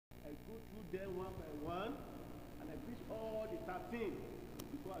them one by one, and I finish all the 13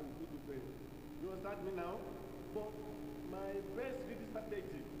 before I will go to bed. You understand me now? But my best reading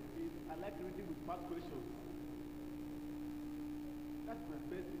strategy is I like reading with past questions. That's my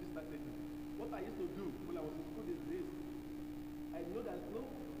best reading strategy. What I used to do when I was in school is this. I know that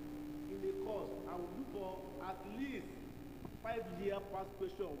in a course, I will look for at least 5-year past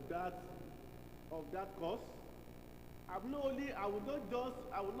question of that course. I will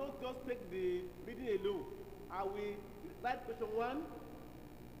not just take the reading alone. I will write question 1.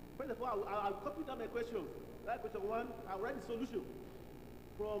 First of all, I will copy down my questions. Write question 1. I will write the solution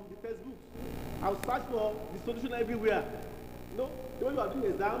from the textbooks. I will search for the solution everywhere. When you are doing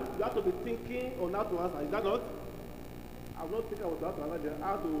exam, you have to be thinking on how to answer. Is that not? I will not think about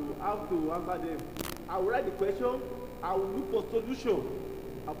how to answer them. I will write the question. I will look for solution.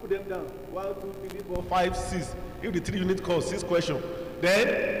 I'll put them down. 1, 2, 3, 4, 5, 6. If the 3-unit course, 6 questions.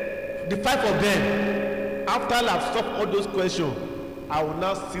 Then the 5 of them, after I've solved all those questions, I will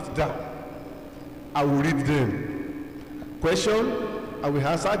now sit down. I will read them. Question, I will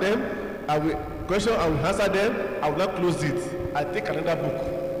answer them. I will answer them. I will not close it. I take another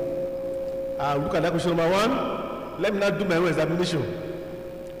book. I will look at that question number 1. Let me not do my own examination.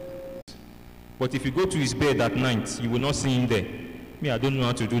 But if you go to his bed at night, you will not see him there. Me, I don't know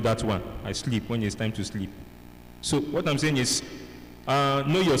how to do that one. I sleep when it's time to sleep. So what I'm saying is,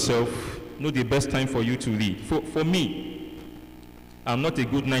 know yourself, know the best time for you to read. For me, I'm not a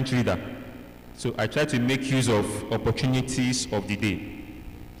good night reader. So I try to make use of opportunities of the day.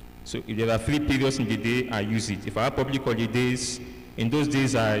 So if there are 3 periods in the day, I use it. If I have public holidays, in those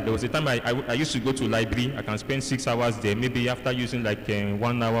days, there was a time I used to go to library. I can spend 6 hours there, maybe after using like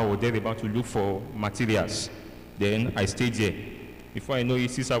 1 hour or thereabout to look for materials. Then I stayed there. Before I know it,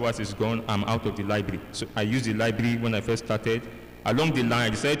 6 hours is gone, I'm out of the library. So I used the library when I first started. Along the line, I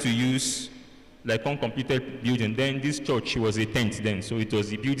decided to use like uncompleted building. Then this church was a tent then, so it was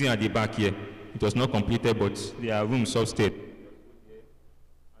the building at the back here. It was not completed, but there are rooms upstairs.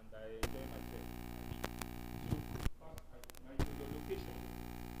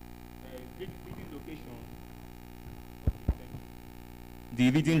 The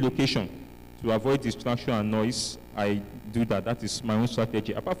reading location, to avoid distraction and noise, I do that. That is my own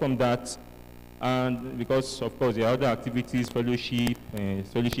strategy. Apart from that, and because of course there are other activities, fellowship,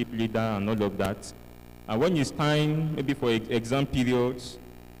 fellowship leader and all of that. And when it's time, maybe for exam periods,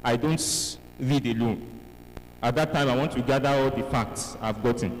 I don't read alone. At that time, I want to gather all the facts I've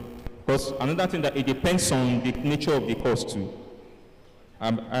gotten. Because another thing that it depends on the nature of the course too.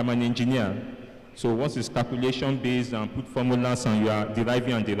 I'm an engineer. So once it's calculation based and put formulas and you are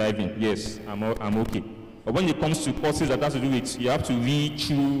deriving, yes, I'm okay. But when it comes to courses that has to do with, you have to read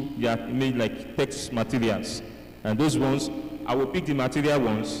through like text materials. And those ones, I will pick the material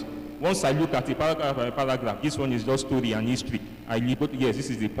ones. Once I look at a paragraph by paragraph, this one is just story and history. I label, yes, this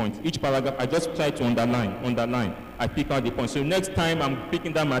is the point. Each paragraph, I just try to underline. I pick out the point. So next time I'm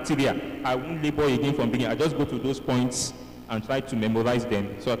picking that material, I won't label again from beginning. I just go to those points and try to memorize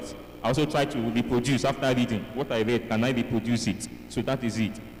them. So I also try to reproduce after reading. What I read, can I reproduce it? So that is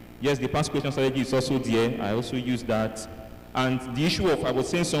it. Yes, the past question strategy is also there. I also use that. And the issue of, I was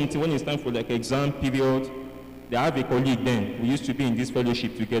saying something, when it's time for like exam period, I have a colleague then, we used to be in this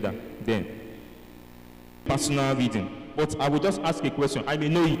fellowship together then. Personal reading. But I would just ask a question, I may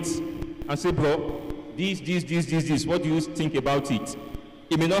know it, and say, bro, this, what do you think about it?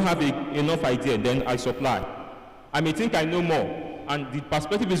 He may not have enough idea, then I supply. I may think I know more, and the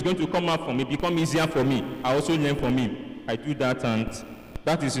perspective is going to come out for me, become easier for me. I also learn from him. I do that, and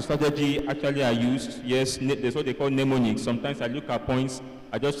that is the strategy actually I use. Yes, there's what they call mnemonics. Sometimes I look at points,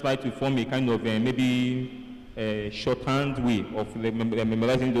 I just try to form a kind of maybe a shorthand way of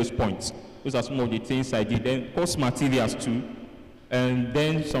memorizing those points. Those are some of the things I did. Then course materials too. And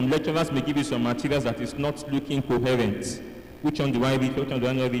then some lecturers may give you some materials that is not looking coherent. Which one do I read, which one do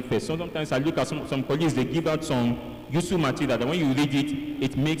I not read first? So sometimes I look at some colleagues, they give out some useful material that when you read it,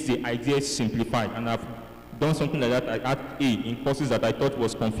 it makes the ideas simplified. And I've done something like that at A in courses that I thought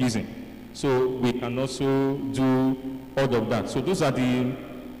was confusing. So we can also do all of that. So those are the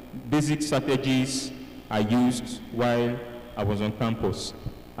basic strategies I used while I was on campus.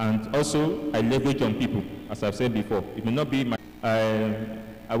 And also, I leverage on people, as I've said before. It may not be my,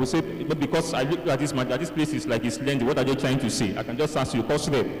 I would say, because I look at this place is like it's lengthy. What are they trying to say? I can just ask you, course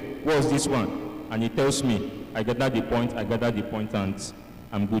rep, what's this one? And he tells me, I gather the point, and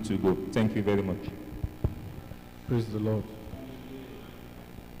I'm good to go. Thank you very much. Praise the Lord.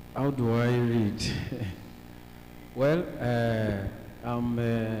 How do I read? Well,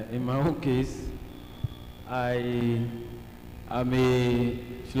 in my own case, I I'm a,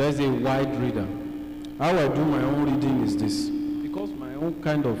 shall I say, wide reader. How I do my own reading is this. Because my own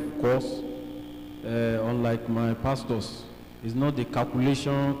kind of course, unlike my pastors, is not the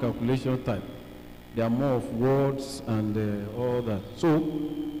calculation type. They are more of words and all that. So,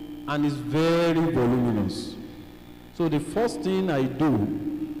 and it's very voluminous. So the first thing I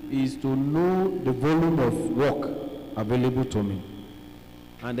do is to know the volume of work available to me.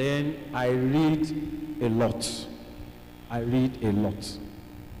 And then I read a lot. I read a lot.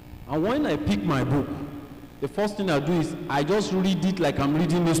 And when I pick my book, the first thing I do is I just read it like I'm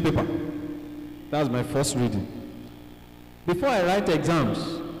reading newspaper. That's my first reading. Before I write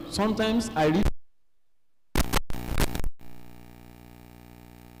exams, sometimes I read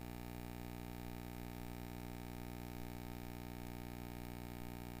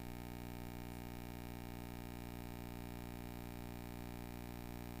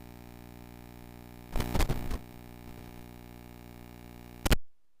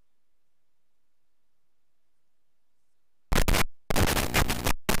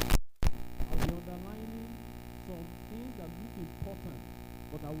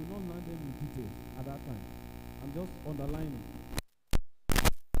but I will not learn them in detail at that time. I'm just underlining.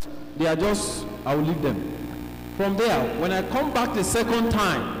 They are just, I will leave them. From there, when I come back the second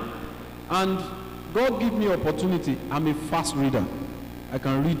time, and God give me opportunity, I'm a fast reader. I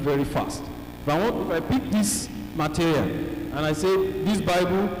can read very fast. If I pick this material, and I say, this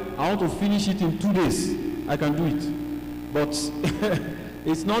Bible, I want to finish it in 2 days, I can do it. But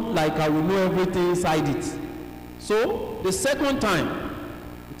it's not like I will know everything inside it. So, the second time,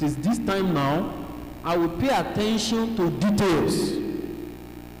 it is this time now, I will pay attention to details.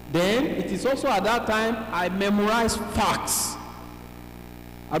 Then, it is also at that time, I memorize facts.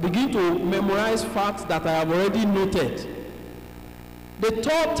 I begin to memorize facts that I have already noted. The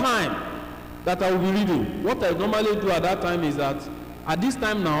third time that I will be reading, what I normally do at that time is that, at this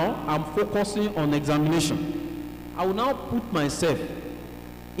time now, I'm focusing on examination. I will now put myself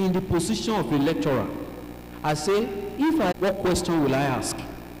in the position of a lecturer. I say, what question will I ask?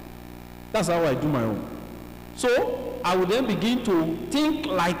 That's how I do my own. So, I will then begin to think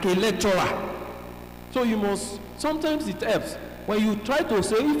like a lecturer. So you must, sometimes it helps. When you try to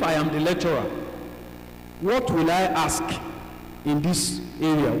say, if I am the lecturer, what will I ask in this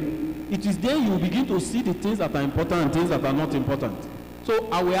area? It is then you begin to see the things that are important and things that are not important. So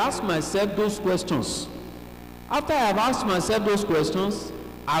I will ask myself those questions. After I have asked myself those questions,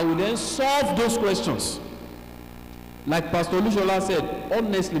 I will then solve those questions. Like Pastor Lushola said,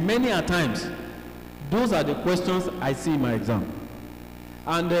 honestly, many a times, those are the questions I see in my exam.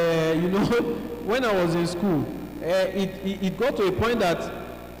 And you know, when I was in school, it got to a point that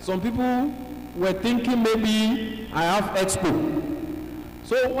some people were thinking maybe I have expo.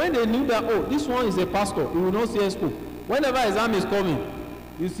 So when they knew that, oh, this one is a pastor, he will not see expo. Whenever exam is coming,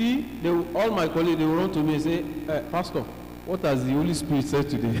 you see, all my colleagues, they will run to me and say, Pastor, what has the Holy Spirit said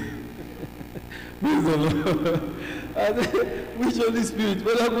today? Praise the Lord. Which Holy Spirit?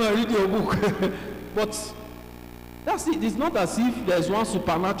 Well, I'm going to read your book. But that's it. It's not as if there's one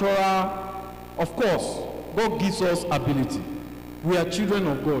supernatural. Of course, God gives us ability. We are children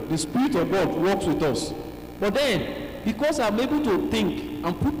of God. The Spirit of God works with us. But then, because I'm able to think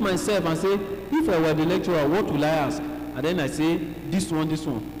and put myself and say, if I were the lecturer, what will I ask? And then I say, this one, this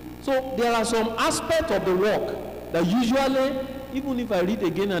one. So there are some aspects of the work that usually, even if I read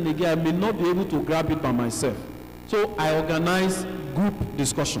again and again, I may not be able to grab it by myself. So I organize group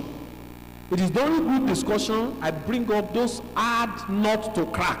discussion. It is during group discussion, I bring up those hard nuts to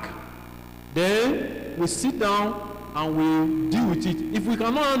crack. Then we sit down and we deal with it. If we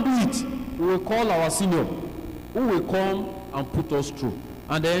cannot undo it, we will call our senior, who will come and put us through.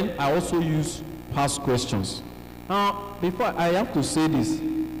 And then I also use past questions. Now, before I have to say this,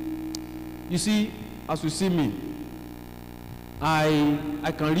 you see, as you see me,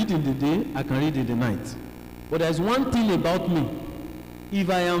 I can read in the day, I can read in the night. But there's one thing about me. If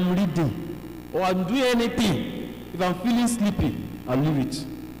I am reading or I'm doing anything, if I'm feeling sleepy, I'll leave it.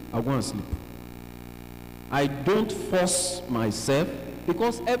 I'll go and sleep. I don't force myself,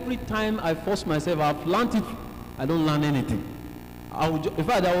 because every time I force myself, I've learned it, I don't learn anything. In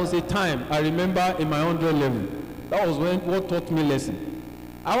fact, there was a time, I remember in my 100 level, that was when what taught me lesson.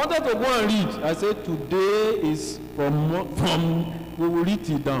 I wanted to go and read. I said, today is from we will read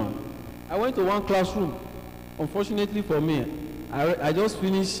it down. I went to one classroom. Unfortunately for me, I just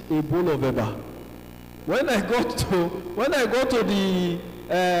finished a bowl of eba. When I got to the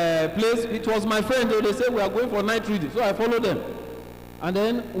place, it was my friend. They said we are going for night reading, so I followed them, and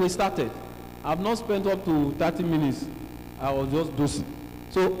then we started. I've not spent up to 30 minutes. I was just dozing.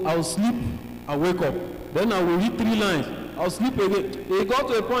 So I will sleep, I wake up, then I will read 3 lines. I I'll sleep again. It got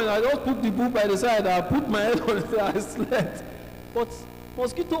to a point, I just put the book by the side, I put my head on it, I slept. But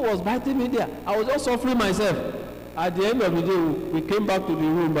mosquito was biting me there. I was just suffering myself. At the end of the day, we came back to the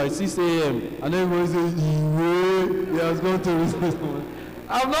room by 6 a.m. and everyone said, he has gone to recess.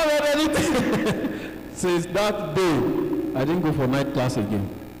 I've not read anything. Since that day, I didn't go for night class again.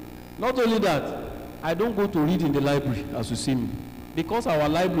 Not only that, I don't go to read in the library, as you see me. Because our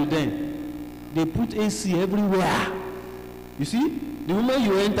library then, they put AC everywhere. You see, the moment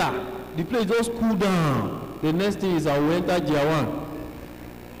you enter, the place just cool down. The next thing is I will enter Gear 1.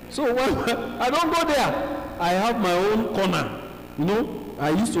 So when I don't go there, I have my own corner. You know, I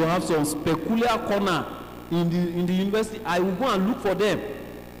used to have some peculiar corner in the university. I will go and look for them.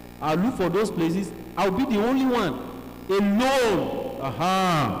 I'll look for those places. I'll be the only one, alone.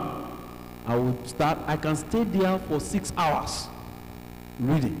 I would start, I can stay there for 6 hours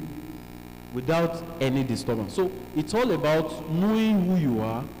reading without any disturbance. So it's all about knowing who you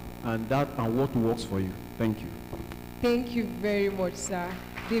are and what works for you. Thank you. Thank you very much, sir.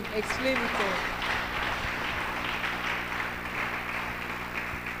 They've explained it all.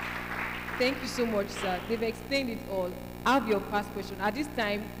 Thank you so much, sir. They've explained it all. Have your past question. At this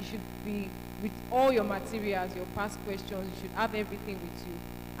time, you should be with all your materials, your past questions. You should have everything with you.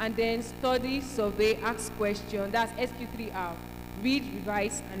 And then study, survey, ask questions. That's SQ3R. Read,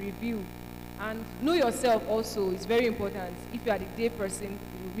 revise, and review. And know yourself also is very important. If you are the day person,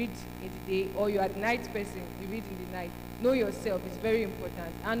 you read in the day, or you are the night person, you read in the night. Know yourself is very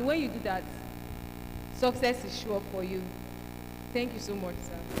important. And when you do that, success is sure for you. Thank you so much,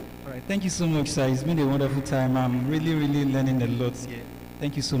 sir. All right, thank you so much, sir. It's been a wonderful time. I'm really, really learning a lot here.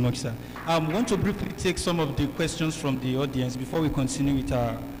 Thank you so much, sir. I want to briefly take some of the questions from the audience before we continue with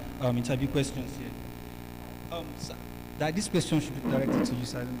our interview questions here. Sir, this question should be directed to you,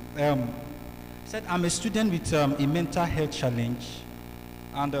 sir. He said, I'm a student with a mental health challenge,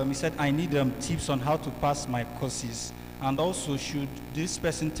 and he said, I need tips on how to pass my courses, and also should this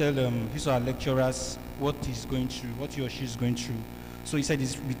person tell his or her lecturers what he's going through, what he or she is going through. So he said,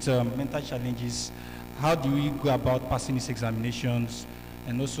 it's with mental challenges, how do we go about passing these examinations,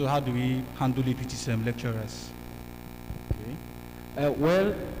 and also how do we handle it with his lecturers? Okay.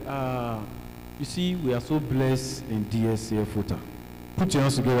 You see, we are so blessed in DLCF Futa. Put your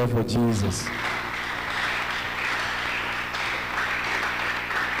hands together for Jesus.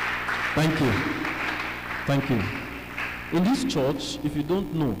 Thank you. Thank you. In this church, if you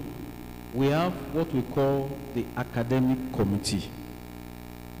don't know, we have what we call the academic committee.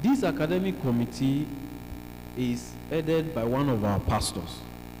 This academic committee is headed by one of our pastors.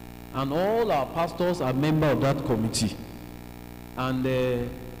 And all our pastors are members of that committee. And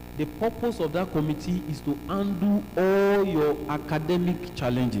the purpose of that committee is to undo all your academic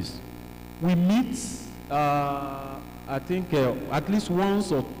challenges. We meet, I think, at least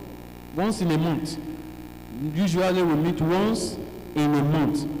once in a month. Usually we meet once in a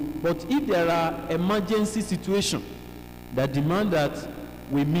month. But if there are emergency situations that demand that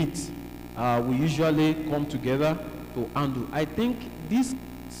we meet, we usually come together to handle. I think this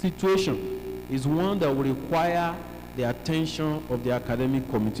situation is one that will require the attention of the academic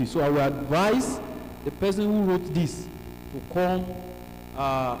committee. So I will advise the person who wrote this to come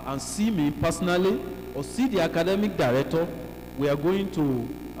and see me personally or see the academic director. We are going to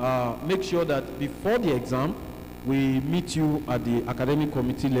make sure that before the exam, we meet you at the academic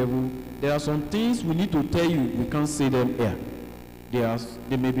committee level. There are some things we need to tell you, we can't say them here.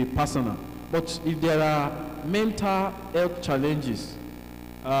 They may be personal. But if there are mental health challenges,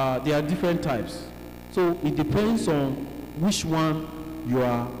 there are different types. So it depends on which one you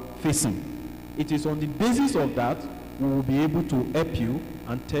are facing. It is on the basis of that we will be able to help you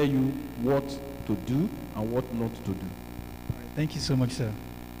and tell you what to do and what not to do. All right, thank you so much, sir.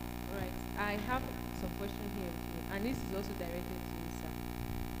 All right, I have some questions here, and this is also directed to you, sir.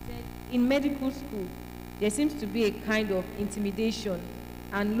 It said, in medical school, there seems to be a kind of intimidation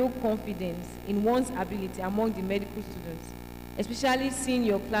and low confidence in one's ability among the medical students, especially seeing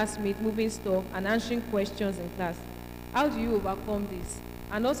your classmate moving stuff and answering questions in class. How do you overcome this?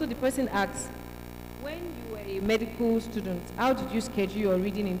 And also the person asks, when you were a medical student, how did you schedule your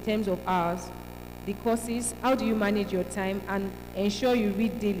reading in terms of hours, the courses, how do you manage your time and ensure you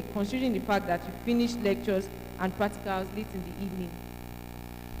read daily, considering the fact that you finish lectures and practicals late in the evening?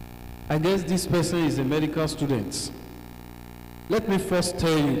 I guess this person is a medical student. Let me first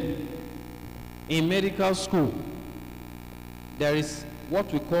tell you, in medical school, there is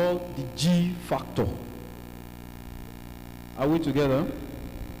what we call the G factor. Are we together?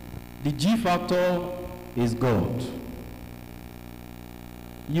 The G factor is God.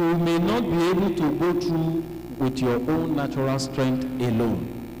 You may not be able to go through with your own natural strength alone.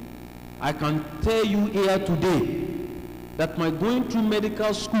 I can tell you here today that my going through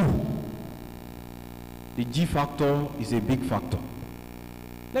medical school, the G factor is a big factor.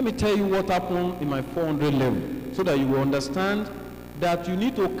 Let me tell you what happened in my 400 level so that you will understand that you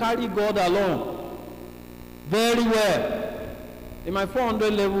need to carry God along very well. In my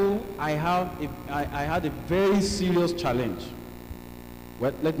 400 level, I had a very serious challenge.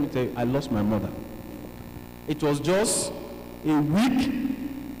 Well, let me tell you, I lost my mother. It was just a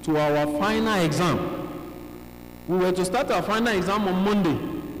week to our final exam. We were to start our final exam on Monday.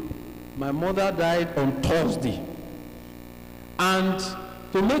 My mother died on Thursday. And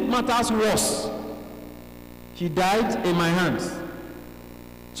to make matters worse, she died in my hands.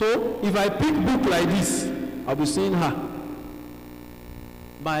 So if I pick book like this, I'll be seeing her.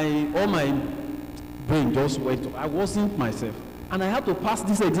 All my brain just went off. I wasn't myself. And I had to pass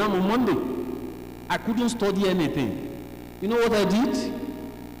this exam on Monday. I couldn't study anything. You know what I did?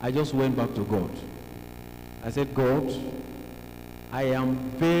 I just went back to God. I said, God, I am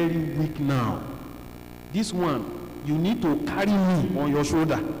very weak now. This one, you need to carry me on your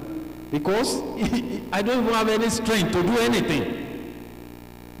shoulder. Because I don't even have any strength to do anything.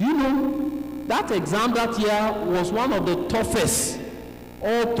 You know, that exam that year was one of the toughest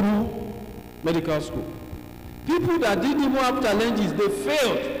all through medical school. People that didn't even have challenges, they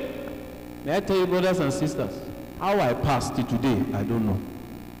failed. May I tell you, brothers and sisters, how I passed it today, I don't know.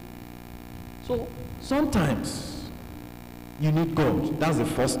 So sometimes you need God. That's the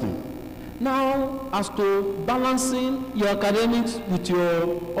first thing. Now, as to balancing your academics with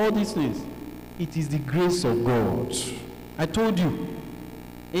all these things, it is the grace of God. I told you,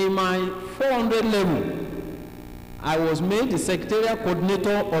 in my 400 level, I was made the secretarial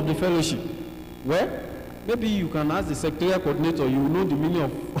coordinator of the fellowship. Well, maybe you can ask the secretarial coordinator, you will know the meaning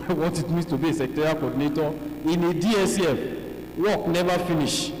of what it means to be a secretarial coordinator. In a DLCF, work never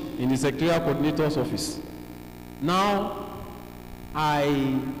finish in the secretarial coordinator's office. Now,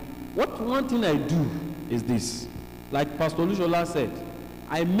 one thing I do is this. Like Pastor Lushola said,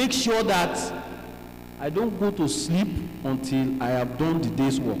 I make sure that I don't go to sleep until I have done the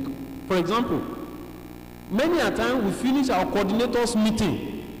day's work. For example, many a time we finish our coordinators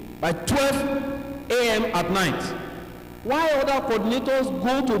meeting by 12 a.m. at night. While other coordinators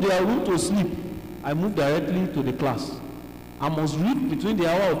go to their room to sleep, I move directly to the class. I must read between the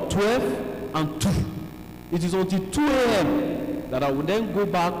hour of 12 and 2. It is until 2 a.m. that I will then go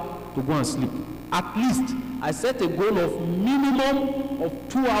back to go and sleep. At least I set a goal of minimum of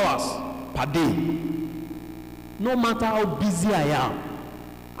 2 hours per day. No matter how busy I am,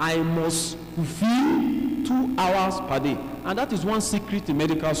 I must fulfill 2 hours per day. And that is one secret in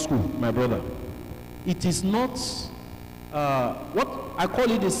medical school, my brother. It is not what I call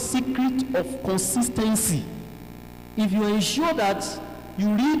it a secret of consistency. If you ensure that you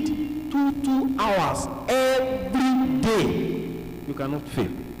read 2 hours every day, you cannot fail.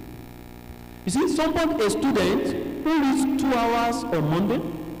 You see, a student who reads 2 hours on Monday,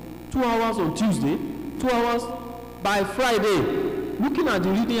 2 hours on Tuesday, 2 hours by Friday, looking at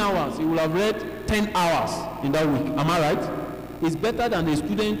the reading hours, he will have read 10 hours in that week. Am I right? It's better than a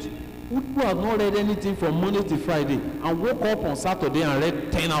student who has not read anything from Monday to Friday and woke up on Saturday and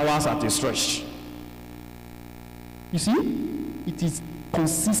read 10 hours at a stretch. You see, it is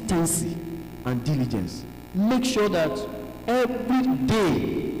consistency and diligence. Make sure that every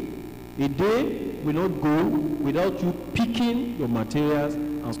day, a day will not go without you picking your materials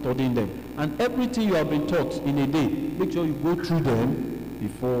and studying them. And everything you have been taught in a day, make sure you go through them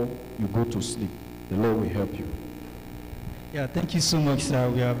before you go to sleep. The Lord will help you. Yeah, thank you so much, sir.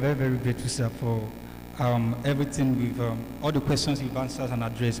 We are very, very grateful, sir, for everything we've, all the questions you've answered and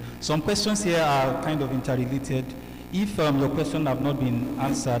addressed. Some questions here are kind of interrelated. If your question have not been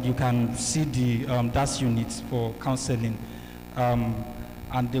answered, you can see the DAS units for counseling,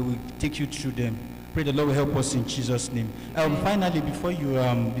 and they will take you through them. Pray the Lord will help us in Jesus' name. Finally, before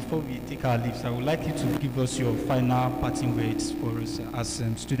we take our leaves, I would like you to give us your final parting words for us as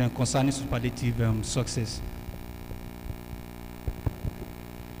students concerning superlative success.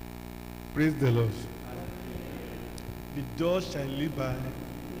 Praise the Lord. The just shall live by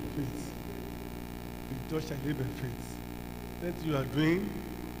faith. The just shall live by faith. That you are doing,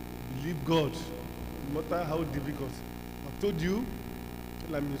 believe God, no matter how difficult. I've told you,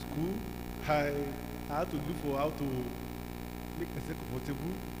 while I'm in school, I had to look for how to make myself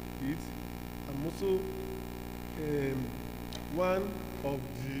comfortable with it. I'm also one of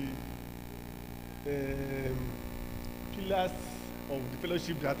the pillars of the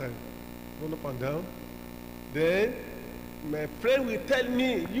fellowship that I run up and down. Then my friend will tell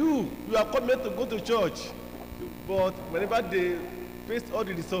me, you are coming to go to church. But whenever they faced all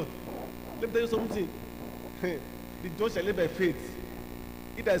the result, let me tell you something. The just shall live by faith.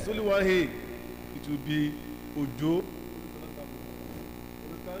 If there is only one hay, it will be Ojo.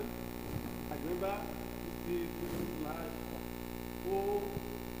 Understand? I remember this flag O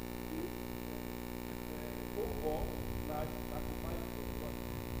O flag sacrifice.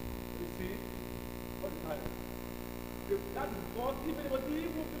 You see, all the time. That is because if anybody,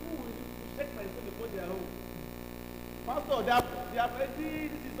 even people will check myself before they are home. Pastor, they are ready.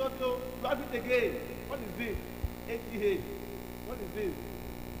 This is not you have it again. What is this? 88. What is this?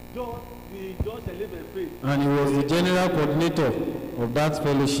 John, the John shall live by faith. And he was the general coordinator of that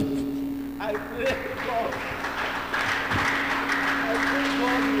fellowship. I pray God. I pray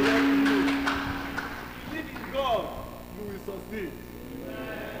God will help you. Believe in God, you will succeed.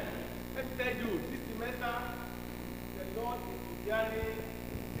 Let me tell you, this semester, the Lord is preparing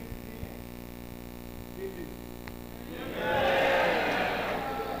 60 million.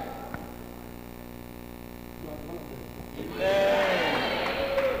 You are one of them.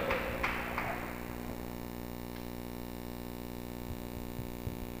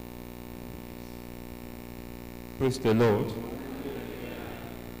 Praise the Lord.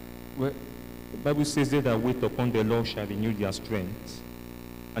 Well, the Bible says they that wait upon the Lord shall renew their strength,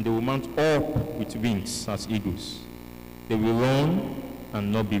 and they will mount up with wings as eagles. They will run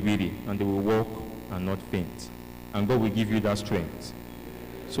and not be weary, and they will walk and not faint. And God will give you that strength.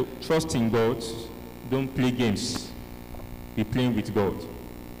 So trust in God. Don't play games. Be playing with God.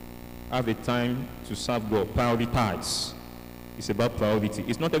 Have a time to serve God. Prioritize. It's about priority.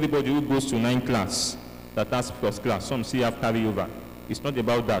 It's not everybody who goes to 9 class that has first class. Some say have carryover. It's not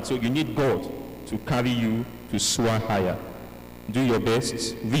about that. So you need God to carry you to soar higher. Do your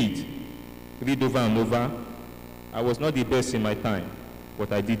best. Read. Read over and over. I was not the best in my time,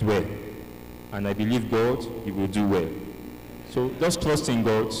 but I did well. And I believe God, He will do well. So just trust in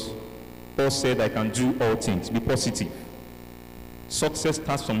God. Paul said, I can do all things. Be positive. Success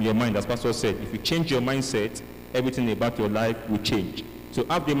starts from your mind, as Pastor said. If you change your mindset, everything about your life will change. So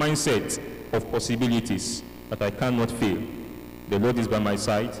have the mindset of possibilities, that I cannot fail. The Lord is by my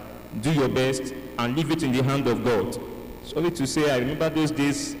side. Do your best and leave it in the hand of God. Sorry to say, I remember those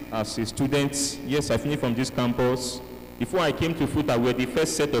days as a student. Yes, I finished from this campus. Before I came to FUTA, we were the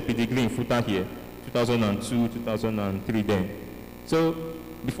first set of degree in FUTA here, 2002, 2003 then. So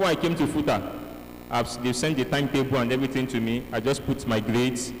before I came to FUTA, they sent the timetable and everything to me. I just put my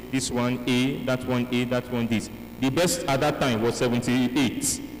grades, this one A, that one A, that one this. The best at that time was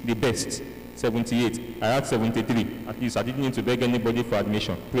 78, the best. 78. I had 73. At least I didn't need to beg anybody for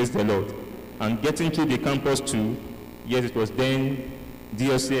admission. Praise the Lord. And getting through the campus too, yes, it was then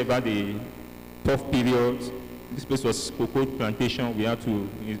DLCF had a tough period. This place was cocoa plantation. We had to,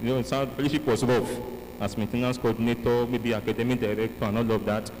 fellowship was rough as maintenance coordinator, maybe academic director and all of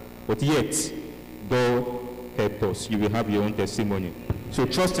that. But yet, God helped us. You will have your own testimony. So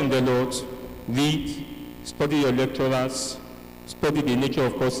trust in the Lord. Read, study your lecturers, study the nature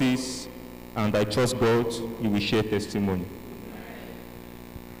of courses, and I trust God, you will share testimony.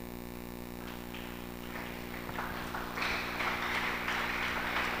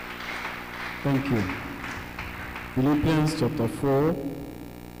 Thank you. Philippians chapter 4,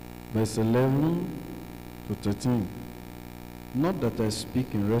 verse 11 to 13. Not that I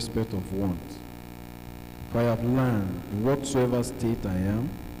speak in respect of want, for I have learned in whatsoever state I am.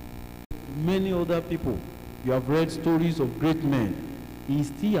 Many other people, you have read stories of great men. He is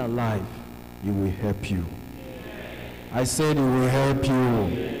still alive. He will help you. I said He will help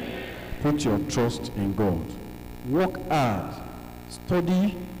you. Put your trust in God. Work hard,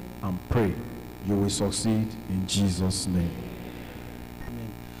 study, and pray. You will succeed in Jesus' name.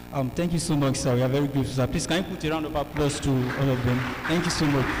 Thank you so much, sir. We are very grateful, sir. Please, can you put a round of applause to all of them? Thank you so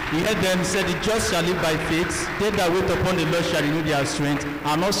much. We heard them say, the just shall live by faith. They that wait upon the Lord shall renew their strength.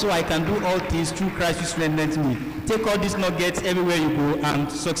 And also, I can do all things through Christ who strengthens me. Take all these nuggets everywhere you go, and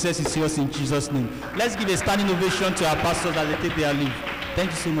success is yours in Jesus' name. Let's give a standing ovation to our pastors as they take their leave.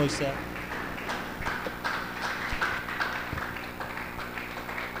 Thank you so much, sir.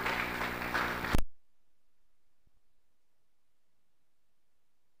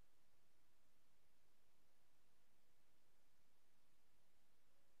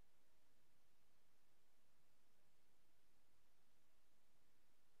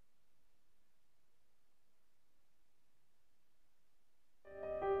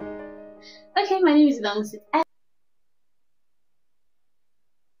 Okay, my name is Dancy.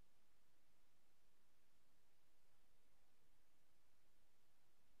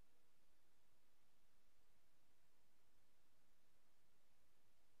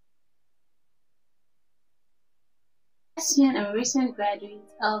 I'm a recent graduate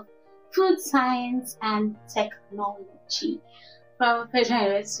of Food Science and Technology from Federal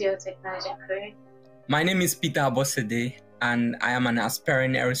University of Technology, Akure. My name is Peter Abosede, and I am an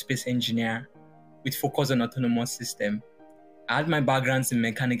aspiring aerospace engineer with focus on autonomous system. I had my backgrounds in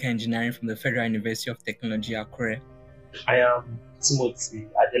mechanical engineering from the Federal University of Technology, Akure. I am Timothy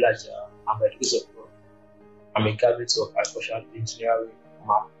Adelaja. I'm a result. I'm a graduate of agricultural engineering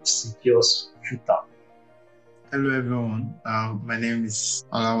from CPS Futa. Hello everyone, my name is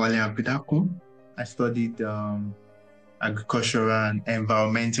Olawale Abidaku. I studied agricultural and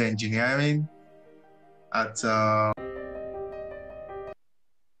environmental engineering at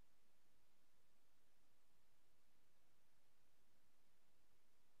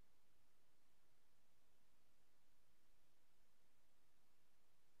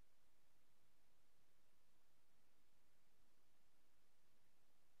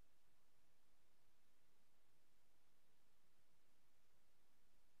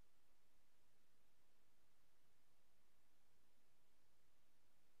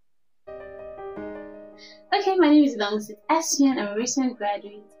Okay, my name is Dansit Esian. I'm a recent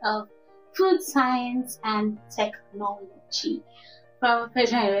graduate of Food Science and Technology from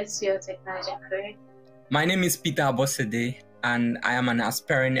Federal University of Technology, Akure. My name is Peter Abosede, and I am an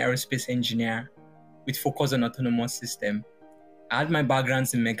aspiring aerospace engineer with focus on autonomous system. I had my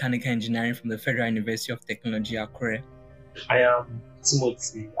backgrounds in mechanical engineering from the Federal University of Technology, Akure. I am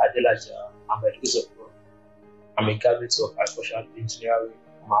Timothy Adelaja. I'm a result. I'm a graduate of agricultural engineering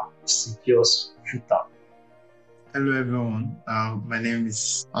from CPS Futa. Hello everyone, my name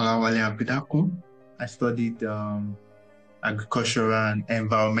is Olawale Abidaku. I studied agricultural and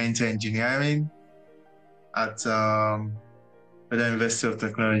environmental engineering at Federal University of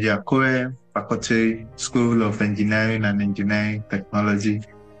Technology, Akure, Faculty School of Engineering and Engineering Technology.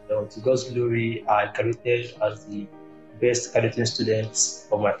 To God's glory, I graduated as the best graduating student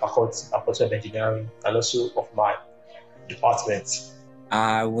of my faculty of engineering, and also of my department.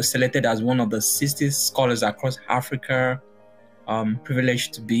 I was selected as one of the 60 scholars across Africa,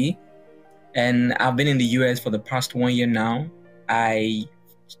 privileged to be. And I've been in the US for the past 1 year now. I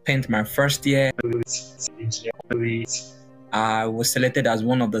spent my first year. I was selected as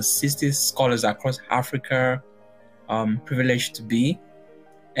one of the 60 scholars across Africa, privileged to be.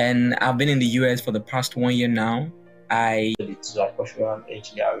 And I've been in the US for the past 1 year now. I studied agricultural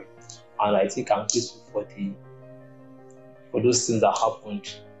engineering, and I think I'm grateful for those things that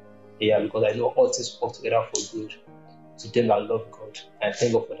happened here, because I know all things work together for good to them that love God. And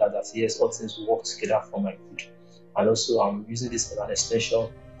thank God for that, yes, all things work together for my good. And also I'm using this as an extension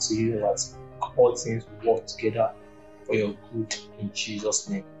to you that all things work together for your good in Jesus'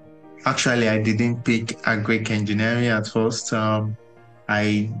 name. Actually, I didn't pick agric engineering at first.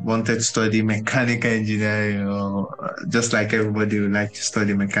 I wanted to study mechanical engineering, or just like everybody would like to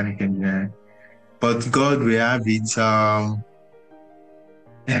study mechanical engineering. But God will have it. I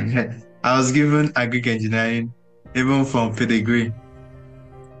was given agric engineering even from pedigree.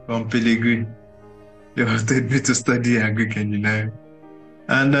 They wanted me to study agric engineering.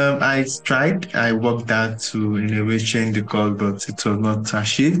 And I tried. I worked hard to, in a way, change the course, but it was not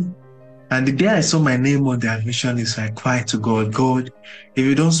achieved. And the day I saw my name on the admission list, I cried to God, God, if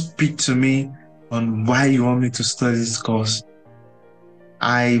you don't speak to me on why you want me to study this course,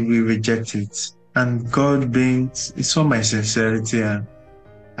 I will reject it. And God he saw my sincerity, and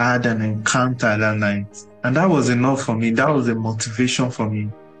I had an encounter that night. And that was enough for me. That was a motivation for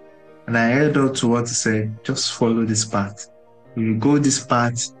me. And I held on to what he said, just follow this path. If you go this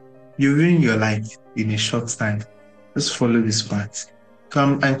path, you ruin your life in a short time. Just follow this path. So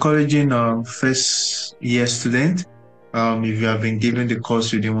I'm encouraging first year student, if you have been given the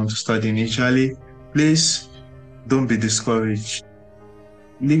course you didn't want to study initially, please don't be discouraged.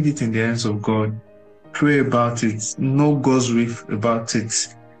 Leave it in the hands of God. Pray about it. Know God's will about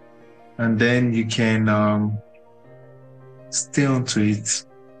it. And then you can stay on to it.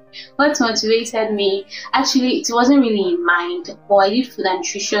 What motivated me, actually, it wasn't really in mind, but I did food and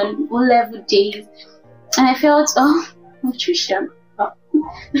nutrition, O-level days, and I felt, nutrition.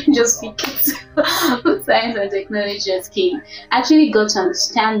 Just speak it. Food science and technology just came. I actually got to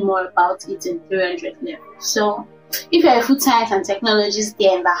understand more about it in 300 level. So, if you're a food science and technologist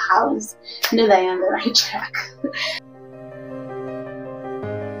there in the house, you know that you're on the right track.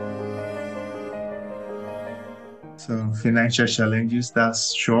 So financial challenges,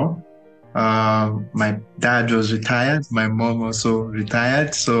 that's sure. My dad was retired, my mom also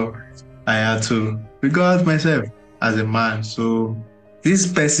retired, so I had to figure out myself as a man. So this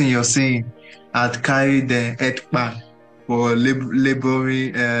person you're seeing had carried the head back for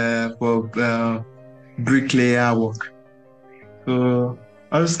laboring for bricklayer work. So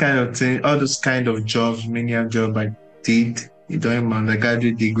all those kind of things, all those kind of jobs, menial job I did during my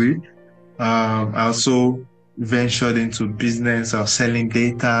undergraduate degree. I also ventured into business. I was selling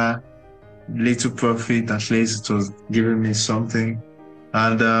data, little profit, at least it was giving me something.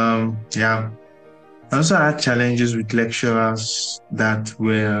 And yeah, I also had challenges with lecturers that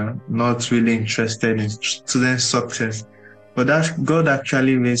were not really interested in student success. But that God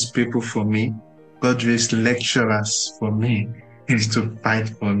actually raised people for me. God raised lecturers for me to fight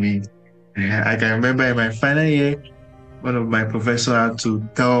for me. Yeah, I can remember in my final year, one of my professors had to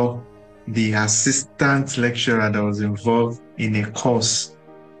tell the assistant lecturer that was involved in a course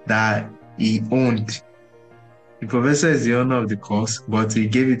that he owned. The professor is the owner of the course, but he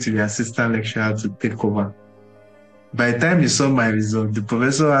gave it to the assistant lecturer to take over. By the time he saw my result, the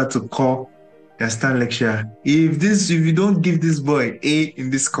professor had to call the assistant lecturer. If you don't give this boy A in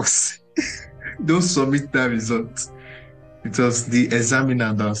this course, don't submit that result. It was the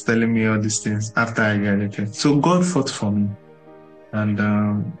examiner that was telling me all these things after I graduated. So God fought for me, and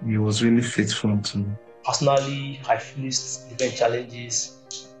he was really faithful to me. Personally, I faced different challenges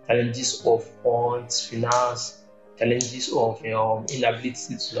of funds, finance, challenges of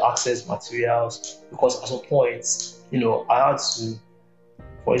inability to access materials, because at some point, I had to,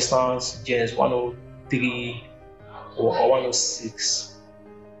 for instance, GNS 103 or 106,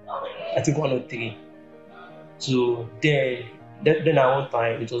 I think 103. So then at one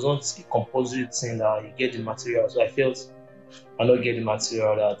time, it was not a compulsory thing that you get the material. So I felt I not get the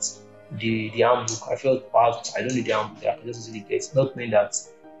material, that the handbook. I felt perhaps I don't need the handbook, I can just easily get, not knowing that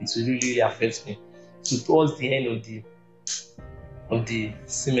it will really affect me. So towards the end of the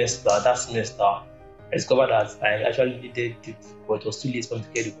semester, I discovered that I actually needed the book, but it was too late for me to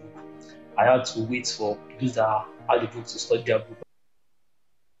get the book. I had to wait for those that had the book to study their book.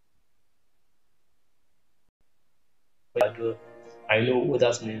 I know what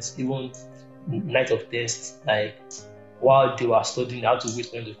that means. Even night of tests, like while they were studying, I had to wait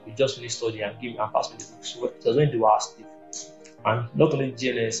for them to just finish studying and give me and pass me the book. So it was when they were asleep. And not only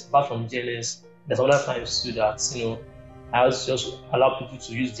GNS, apart from GNS, there's other times too that I also just allow people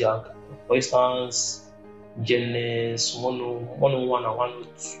to use their, for instance, GNS 101 and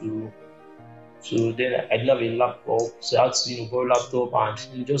 102. So then I didn't have a laptop, so I had to borrow a laptop,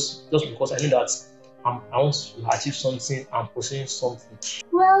 and just because I knew that I want to achieve something and pursue something.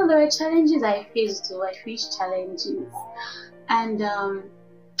 Well, there are challenges I faced though. I faced challenges. And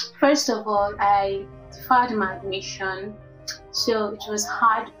first of all, I deferred my admission. So it was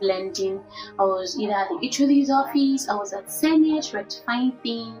hard blending. I was either at the HOD's office, I was at Senate rectifying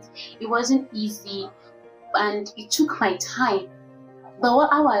things. It wasn't easy and it took my time. But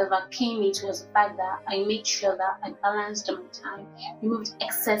what I overcame it was the fact that I made sure that I balanced my time, removed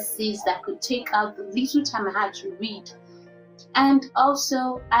excesses that could take out the little time I had to read. And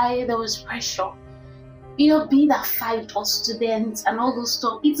also, there was pressure. Being that 5 student and all those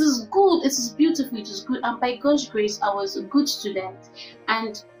stuff, it is good, it is beautiful, it is good. And by God's grace, I was a good student.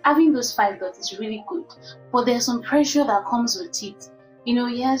 And having those 5 is really good. But there's some pressure that comes with it.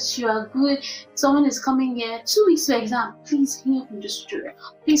 Yes, you are good. Someone is coming here 2 weeks to exam. Please hang up with this tutorial.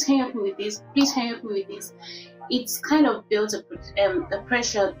 Please hang up with this. Please hang up with this. It's kind of built up the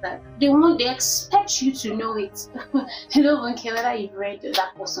pressure that they expect you to know it. They don't even care whether you've read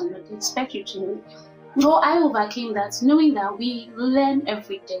that person or not. They expect you to know it. Well, I overcame that, knowing that we learn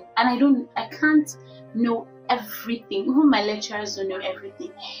every day, and I can't know everything. Even my lecturers don't know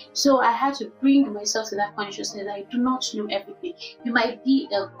everything. So I had to bring myself to that consciousness that I do not know everything. You might be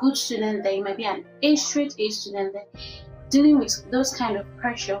a good student there, you might be an straight A student there. Dealing with those kind of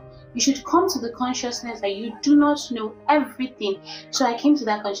pressure, you should come to the consciousness that you do not know everything. So I came to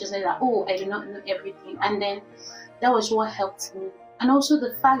that consciousness that, I do not know everything. And then that was what helped me. And also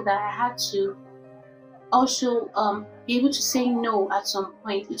the fact that I had to also be able to say no at some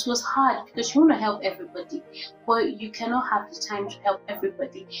point. It was hard because you want to help everybody, but you cannot have the time to help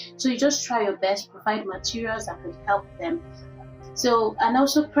everybody. So you just try your best, provide materials that could help them. So, and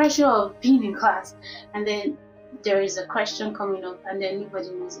also pressure of being in class, and then there is a question coming up, and then nobody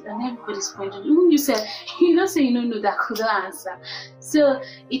knows it, and everybody's pointing. Even you said, you don't say you don't know that could answer. So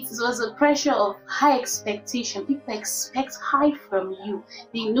it was a pressure of high expectation. People expect high from you.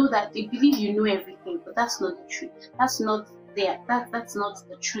 They know that, they believe you know everything, but that's not the truth. That's not that's not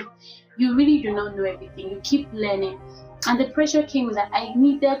the truth. You really do not know everything. You keep learning, and the pressure came that I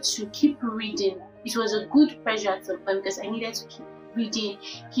needed to keep reading. It was a good pressure at some point because I needed to keep reading,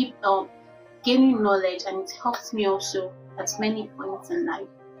 keep gaining knowledge, and it helped me also at many points in life.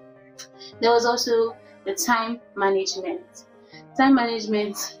 There was also the time management. Time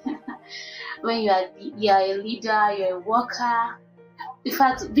management, when you are a leader, you're a worker. In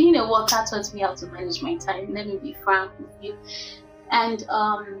fact, being a worker taught me how to manage my time. Let me be frank with you. And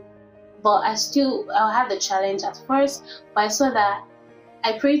but I had the challenge at first, but I saw that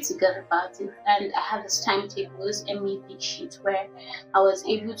I prayed to God about it, and I had this timetable, this MEP sheet where I was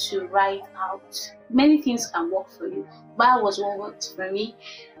able to write out many things can work for you, but that was what worked for me,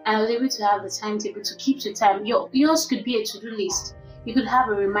 and I was able to have the timetable to keep to time. Yours could be a to-do list. You could have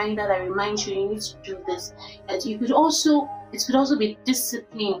a reminder that reminds you need to do this. And it could also be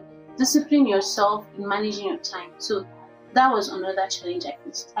discipline. Discipline yourself in managing your time. So that was another challenge I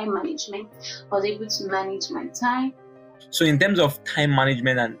faced, time management. I was able to manage my time. So in terms of time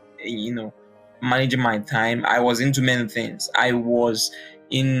management and managing my time, I was into many things. I was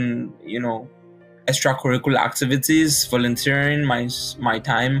in extracurricular activities, volunteering my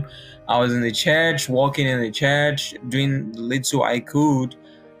time. I was in the church, working in the church, doing the little I could.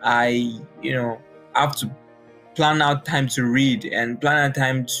 I have to plan out time to read and plan out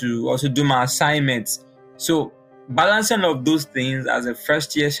time to also do my assignments. So balancing all of those things as a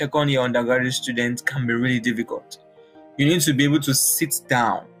first year, second year undergraduate student can be really difficult. You need to be able to sit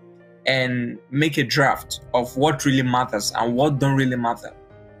down and make a draft of what really matters and what don't really matter.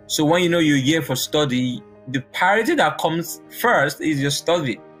 So when you're here for study, the priority that comes first is your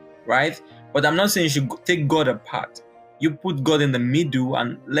study, right? But I'm not saying you should take God apart. You put God in the middle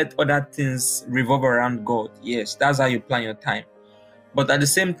and let other things revolve around God. Yes, that's how you plan your time. But at the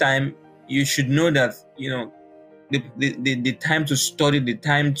same time, you should know that, the time to study, the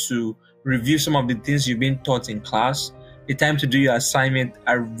time to review some of the things you've been taught in class, the time to do your assignment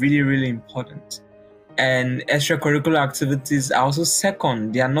are really, really important. And extracurricular activities are also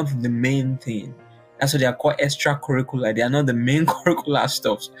second. They are not the main thing. That's why they are called extracurricular. They are not the main curricular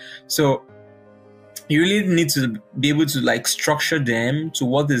stuff. So you really need to be able to structure them to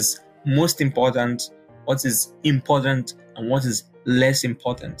what is most important, what is important, and what is less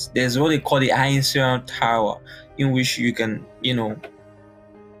important. There's what they call the Einstein Tower, in which you can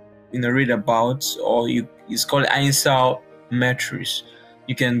read about, or it's called Einstein matrix.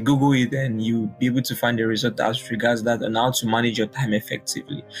 You can Google it and you'll be able to find the result as regards that and how to manage your time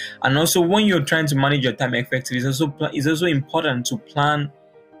effectively. And also, when you're trying to manage your time effectively, it's also important to plan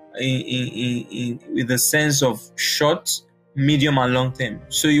with the sense of short, medium, and long term.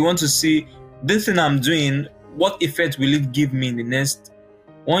 So you want to see this thing I'm doing, what effect will it give me in the next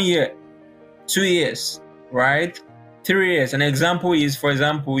 1 year, 2 years, right? 3 years. An example is, for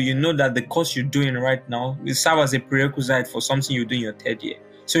example, that the course you're doing right now will serve as a prerequisite for something you do in your third year.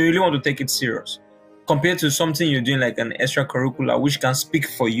 So you really want to take it serious compared to something you're doing like an extracurricular, which can speak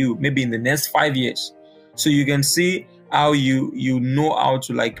for you maybe in the next 5 years. So you can see how you know how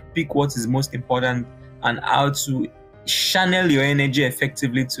to pick what is most important and how to channel your energy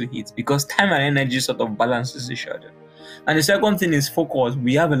effectively to it, because time and energy sort of balances each other. And the second thing is focus.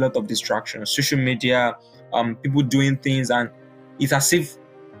 We have a lot of distractions, social media, people doing things, and it's as if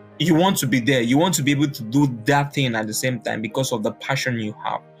you want to be there. You want to be able to do that thing at the same time because of the passion you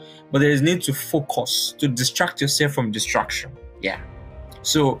have. But there is need to focus, to distract yourself from distraction. Yeah.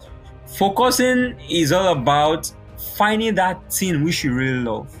 So focusing is all about finding that thing which you really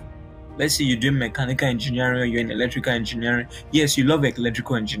love. Let's say you're doing mechanical engineering or you're in electrical engineering. Yes, you love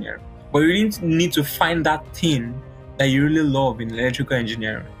electrical engineering, but you really need to find that thing that you really love in electrical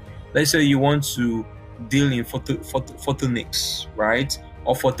engineering. Let's say you want to deal in photonics, right?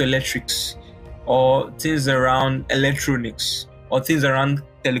 Or photoelectrics, or things around electronics, or things around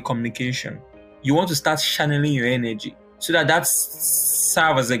telecommunication. You want to start channeling your energy so that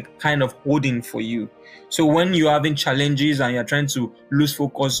serves as a kind of holding for you. So when you're having challenges and you're trying to lose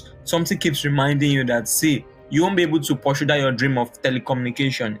focus, something keeps reminding you that, see, you won't be able to pursue that your dream of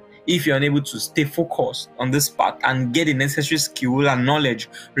telecommunication if you're unable to stay focused on this path and get the necessary skill and knowledge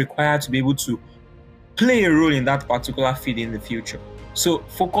required to be able to play a role in that particular field in the future. So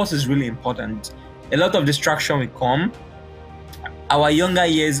focus is really important. A lot of distraction will come. Our younger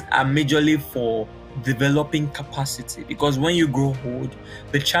years are majorly for developing capacity, because when you grow old,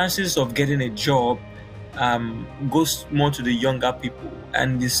 the chances of getting a job goes more to the younger people.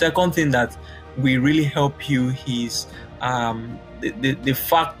 And the second thing that will really help you is the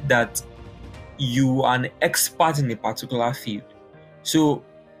fact that you are an expert in a particular field. So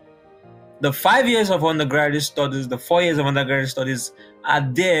the 5 years of undergraduate studies, the 4 years of undergraduate studies are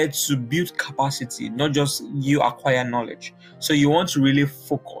there to build capacity, not just you acquire knowledge. So you want to really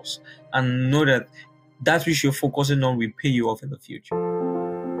focus and know that which you're focusing on will pay you off in the future.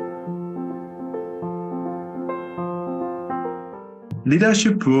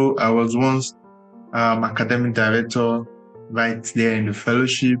 Leadership role, I was once academic director right there in the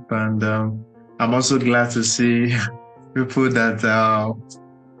fellowship, and I'm also glad to see people that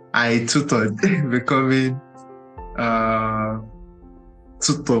I tutored becoming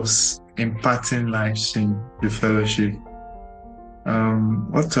tutors, imparting lives in the fellowship.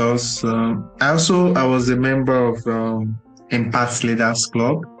 What else? I was a member of Impact Leaders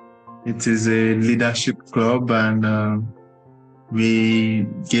Club. It is a leadership club, and we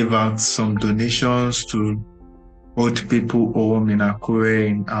gave out some donations to old people home in Akure,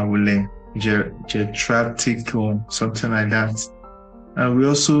 in Awule, geriatric home, something like that. And we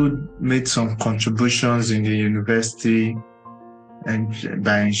also made some contributions in the university, and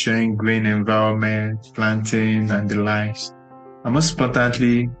by ensuring green environment, planting, and the likes. And most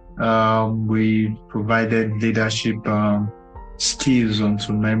importantly, we provided leadership skills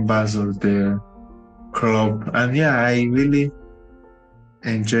onto members of the club. And yeah, I really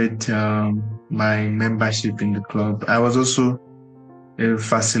enjoyed my membership in the club. I was also a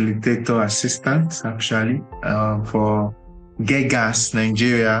facilitator assistant, actually, for Get Gas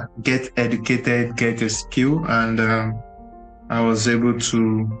Nigeria, Get Educated, Get a Skill. And I was able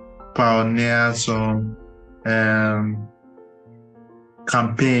to pioneer some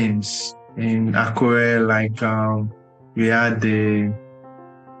campaigns in Akure, like we had the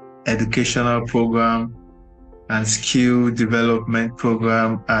educational program and skill development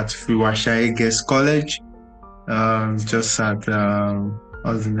program at Fiwashai Guest College, just at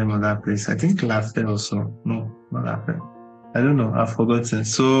what's the name of that place? I think Lafayette also. No, not Lafayette. I don't know. I've forgotten.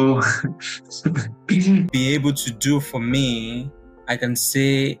 So be able to do for me, I can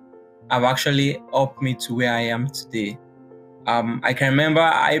say, have actually helped me to where I am today. I can remember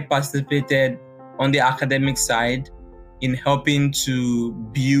I participated on the academic side in helping to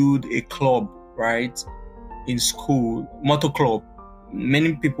build a club, right, in school, motor club.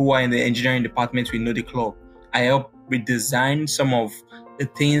 Many people who are in the engineering department will know the club. I helped redesign some of the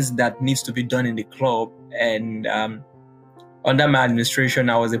things that needs to be done in the club, and under my administration,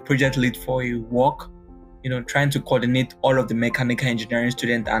 I was a project lead for a work, trying to coordinate all of the mechanical engineering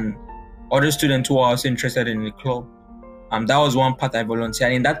students and other students who are also interested in the club. That was one part I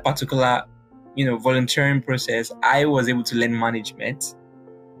volunteered. In that particular, volunteering process, I was able to learn management.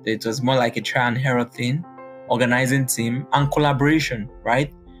 It was more like a try and error thing, organizing team, and collaboration,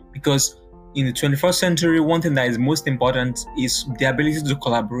 right? Because in the 21st century, one thing that is most important is the ability to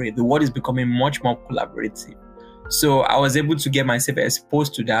collaborate. The world is becoming much more collaborative. So I was able to get myself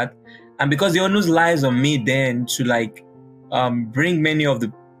exposed to that. And because the onus lies on me then to bring many of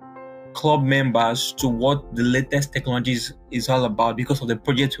the club members to what the latest technologies is all about because of the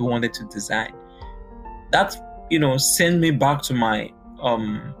project we wanted to design. That, sent me back to my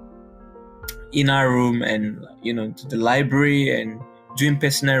inner room and, to the library and doing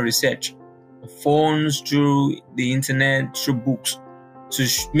personal research, phones, through the internet, through books, to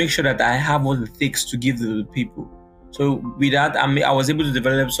make sure that I have what it takes to give to the people. So with that, I was able to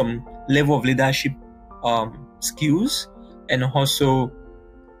develop some level of leadership skills, and also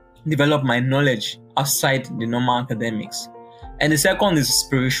develop my knowledge outside the normal academics. And the second is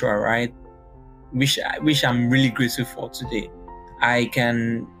spiritual, right? Which I'm really grateful for today. I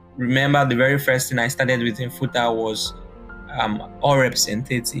can remember the very first thing I started with in FUTA was all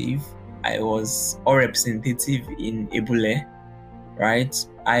representative. I was all representative in Ebule, right?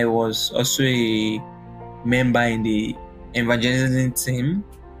 I was also a member in the evangelism team.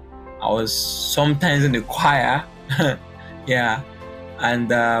 I was sometimes in the choir. Yeah. And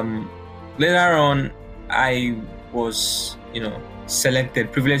later on, I was,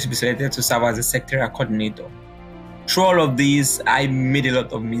 privileged to be selected to serve as a secretarial coordinator. Through all of these, I made a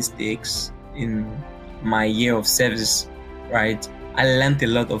lot of mistakes in my year of service, right? I learned a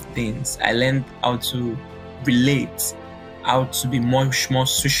lot of things. I learned how to relate, how to be much more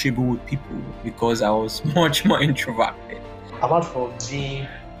sociable with people, because I was much more introverted. Apart from being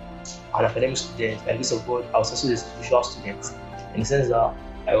an academic student, by the grace of God, I was also a spiritual student, in the sense that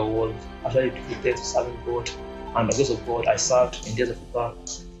I was actually devoted to serving God, and by the grace of God, I served in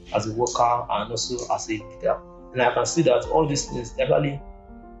DLCF as a worker and also as a leader. And I can see that all these things actually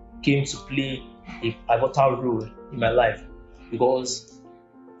came to play a pivotal role in my life, because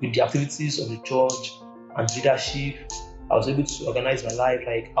with the activities of the church and leadership, I was able to organize my life.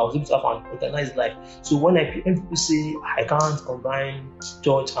 Like, I was able to have an organized life. So when people say I can't combine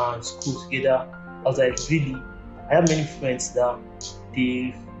church and school together, I was like, really? I have many friends that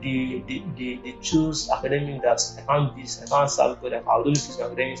they choose academic, that I can't serve God. I'll only fix my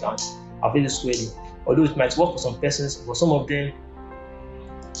academics and I'll feel squarely. Although it might work for some persons, for some of them,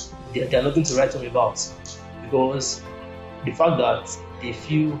 they are nothing to write home about, because the fact that they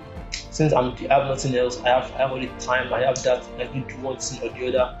feel since I have nothing else, I have all the time, I have that, I can do one thing or the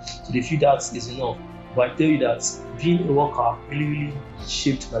other. So they feel that is enough. But I tell you that being a worker really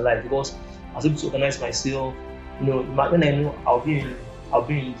shaped my life, because I was able to organize myself. When I know I'll be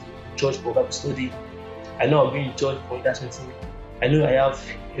in church for Bible study, I know I'll be in church for that meeting, I know I have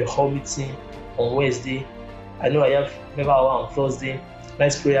a hall meeting on Wednesday, I know I have member hour on Thursday,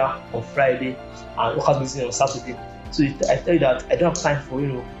 night prayer on Friday, and workers meeting on Saturday. So I tell you that I don't have time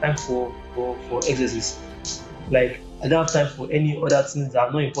for exercise. Like, I don't have time for any other things that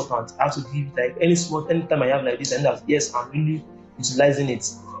are not important. I have to give like any time I have like this, and that yes, I'm really utilizing it.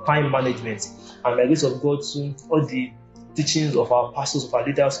 Time management, and by the grace of God, soon all the teachings of our pastors, of our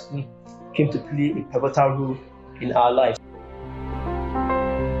leaders, came to play a pivotal role in our life.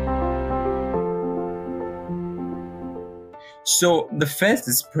 So the first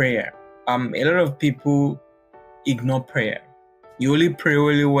is prayer. A lot of people ignore prayer. You only pray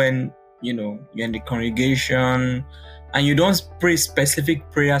only when you're in the congregation, and you don't pray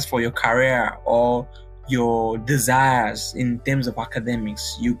specific prayers for your career or your desires in terms of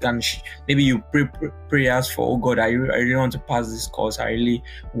academics. You can maybe you pray prayers for, oh God, I really want to pass this course, I really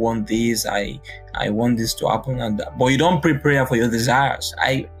want this, I want this to happen, and that. But you don't pray prayer for your desires.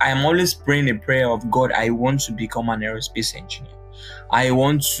 I am always praying a prayer of, God, I want to become an aerospace engineer. I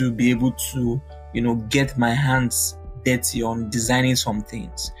want to be able to get my hands dirty on designing some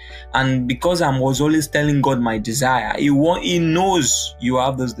things. And because I was always telling God my desire, he knows you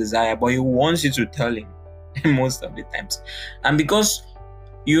have those desire, but he wants you to tell him most of the times. And because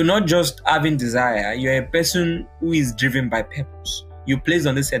you're not just having desire, you're a person who is driven by purpose. You placed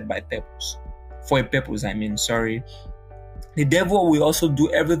on this earth by purpose. For a purpose, sorry. The devil will also do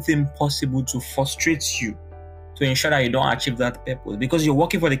everything possible to frustrate you, to ensure that you don't achieve that purpose, because you're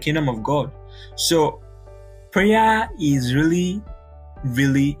working for the kingdom of God. So prayer is really,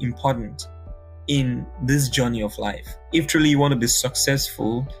 really important in this journey of life. If truly you want to be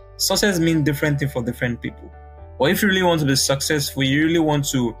successful, success means different things for different people. But if you really want to be successful, you really want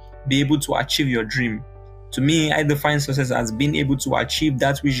to be able to achieve your dream. To me, I define success as being able to achieve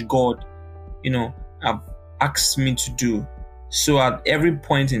that which God, have asked me to do. So at every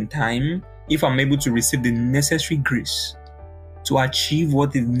point in time, if I'm able to receive the necessary grace to achieve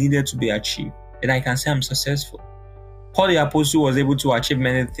what is needed to be achieved, then I can say I'm successful. Paul the Apostle was able to achieve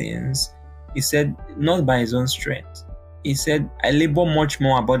many things. He said, not by his own strength. He said, I labor much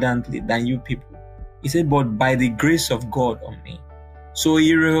more abundantly than you people. He said, but by the grace of God on me. So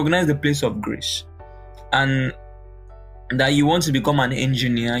he recognized the place of grace. And that you want to become an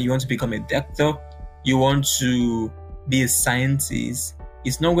engineer, you want to become a doctor, you want to be a scientist,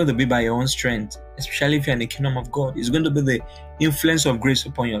 it's not going to be by your own strength, especially if you're in the kingdom of God. It's going to be the influence of grace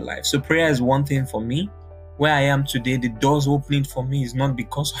upon your life. So prayer is one thing for me. Where I am today, the doors opening for me is not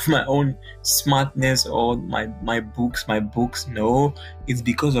because of my own smartness or my books. No, it's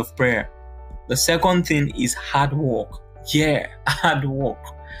because of prayer. The second thing is hard work. Yeah, hard work.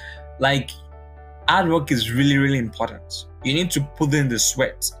 Like, hard work is really, really important. You need to put in the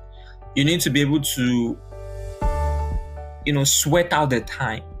sweat. You need to be able to, sweat out the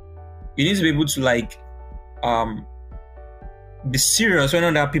time. You need to be able to be serious when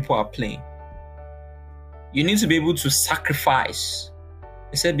other people are playing. You need to be able to sacrifice.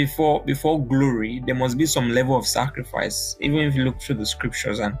 I said before glory, there must be some level of sacrifice. Even if you look through the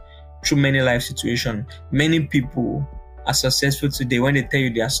scriptures and through many life situations, many people are successful today. When they tell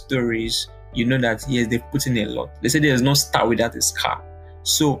you their stories, you know that yes, they've put in a lot. They say there's no star without a scar.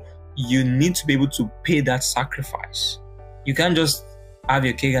 So you need to be able to pay that sacrifice. You can't just have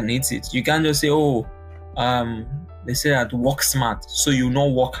your cake and eat it. You can't just say, they say that work smart, so you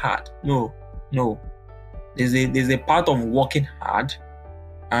not work hard. No. There's a part of working hard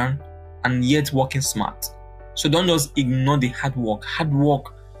and yet working smart. So don't just ignore the hard work. Hard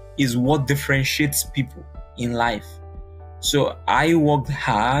work is what differentiates people in life. So I worked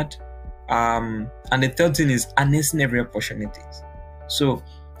hard, and the third thing is harnessing every opportunity. So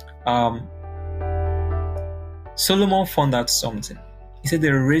Solomon found out something. He said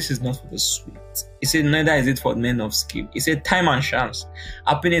the race is not for the swift. He said neither is it for men of skill. He said time and chance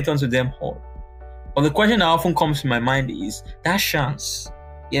happen it unto them all. But the question that often comes to my mind is that chance.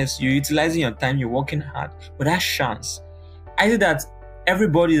 Yes, you're utilizing your time, you're working hard, but that chance. I say that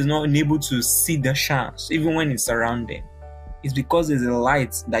everybody is not able to see the chance, even when it's around them. It's because there's a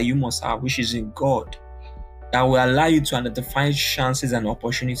light that you must have, which is in God, that will allow you to identify chances and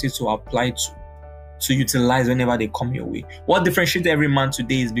opportunities to apply to utilize whenever they come your way. What differentiates every man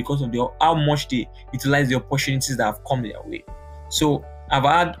today is because of how much they utilize the opportunities that have come their way. So I've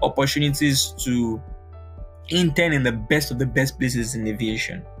had opportunities to intern in the best of the best places in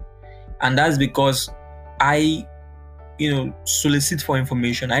aviation. And that's because I, solicit for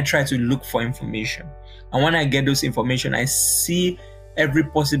information. I try to look for information. And when I get those information, I see every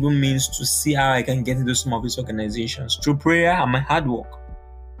possible means to see how I can get into some of these organizations through prayer and my hard work.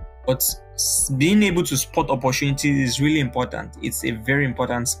 But being able to spot opportunities is really important. It's a very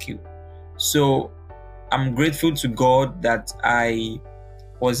important skill. So I'm grateful to God that I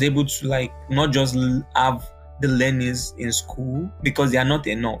was able to not just have the learnings in school, because they are not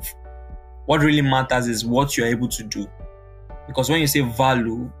enough. What really matters is what you're able to do. Because when you say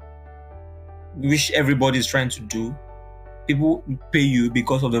value, which everybody is trying to do, people pay you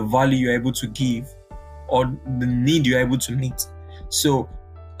because of the value you're able to give or the need you're able to meet. So,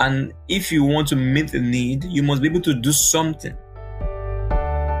 and if you want to meet the need, you must be able to do something.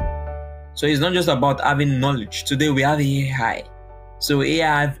 So it's not just about having knowledge. Today we have AI. So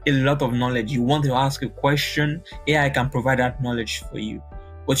AI has a lot of knowledge. You want to ask a question, AI can provide that knowledge for you.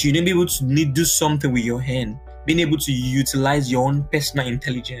 But you need to be able to do something with your hand, being able to utilize your own personal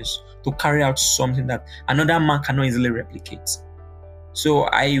intelligence to carry out something that another man cannot easily replicate. So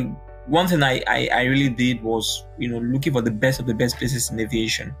one thing I really did was, looking for the best of the best places in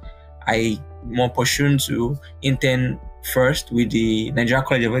aviation. I more pursued to intern first with the Nigeria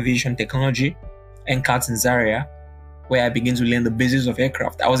College of Aviation Technology, NCAT in Zaria, where I began to learn the basics of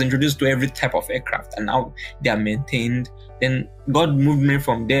aircraft. I was introduced to every type of aircraft and how they are maintained. Then God moved me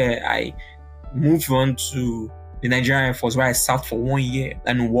from there. I moved on to the Nigerian Air Force, where I served for 1 year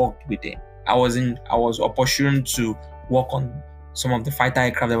and worked with them. I was opportune to work on some of the fighter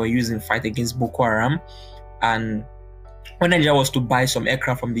aircraft that were used in fight against Boko Haram. And when Nigeria was to buy some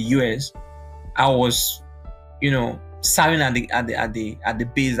aircraft from the US, I was, serving at the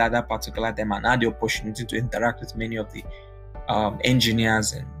base at that particular time, and had the opportunity to interact with many of the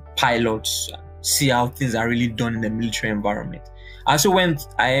engineers and pilots, and see how things are really done in the military environment. I also went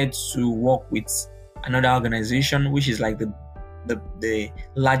ahead to work with another organization, which is like the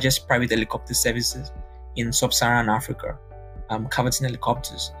largest private helicopter services in sub-Saharan Africa, Caverton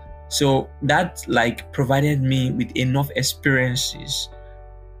Helicopters. So that provided me with enough experiences,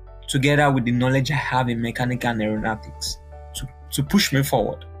 together with the knowledge I have in mechanical and aeronautics, to push me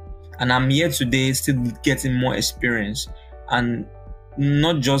forward. And I'm here today still getting more experience, and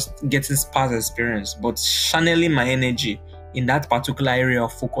not just getting sparse experience, but channeling my energy in that particular area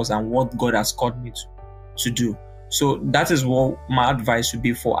of focus and what God has called me to do. So that is what my advice would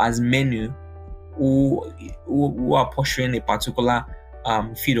be for as many who are pursuing a particular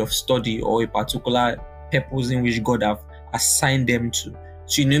field of study or a particular purpose in which God have assigned them to.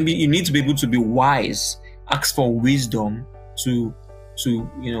 So you need to be able to be wise, ask for wisdom to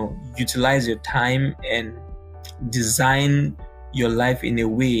utilize your time and design your life in a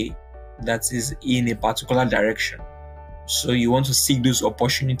way that is in a particular direction. So you want to seek those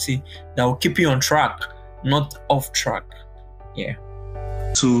opportunities that will keep you on track, not off track. Yeah.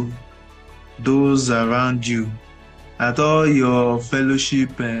 To those around you, at all your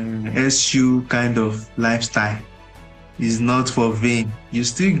fellowship and SU kind of lifestyle is not for vain. You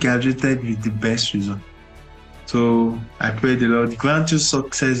still graduated with the best result. So I pray the Lord grant you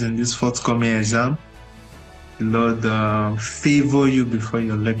success in this forthcoming exam. The Lord favor you before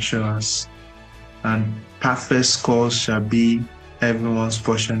your lecturers, and perfect scores shall be everyone's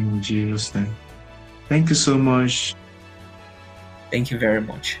portion in Jesus' name. Thank you so much. Thank you very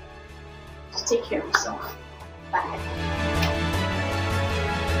much. Take care of yourself. Bye.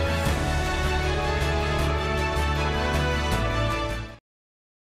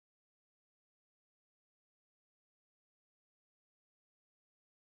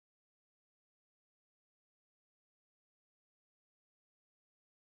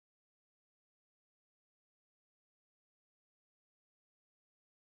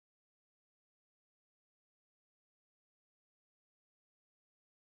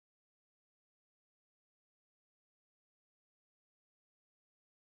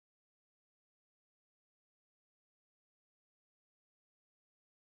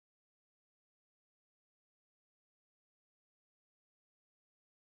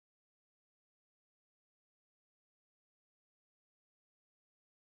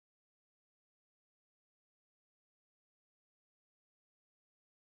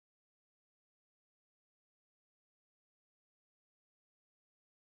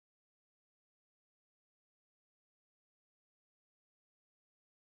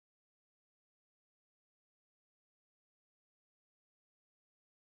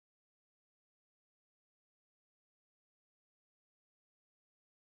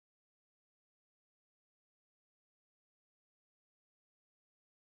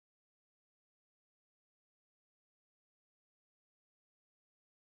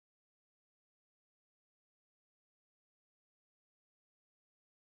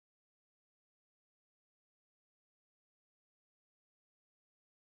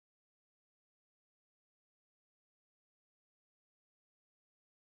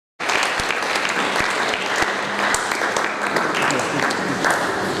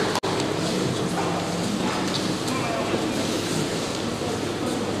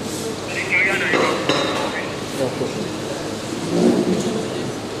 Okay,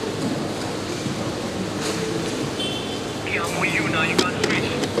 I'm with you now. You can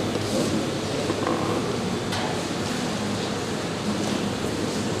switch.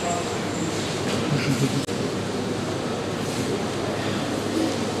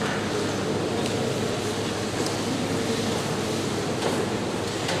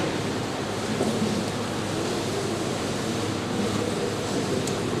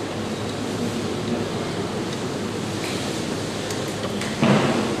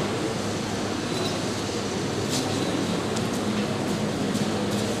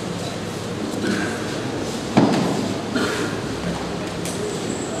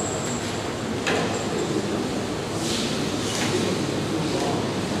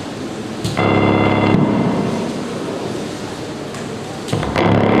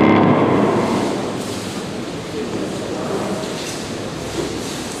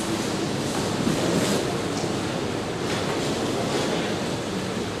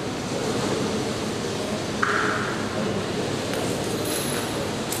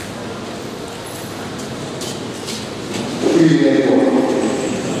 Good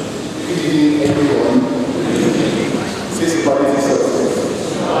evening, everyone. Say Superlative success.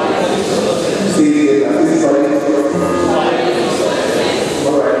 Say it again. Say Superlative success.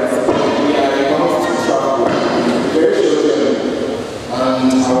 Alright. We are about to travel very short journey.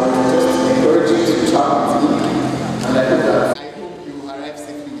 And I would just encourage you to travel with me. And I hope that I hope you arrive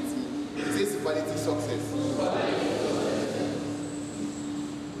safely with me. Say Superlative success.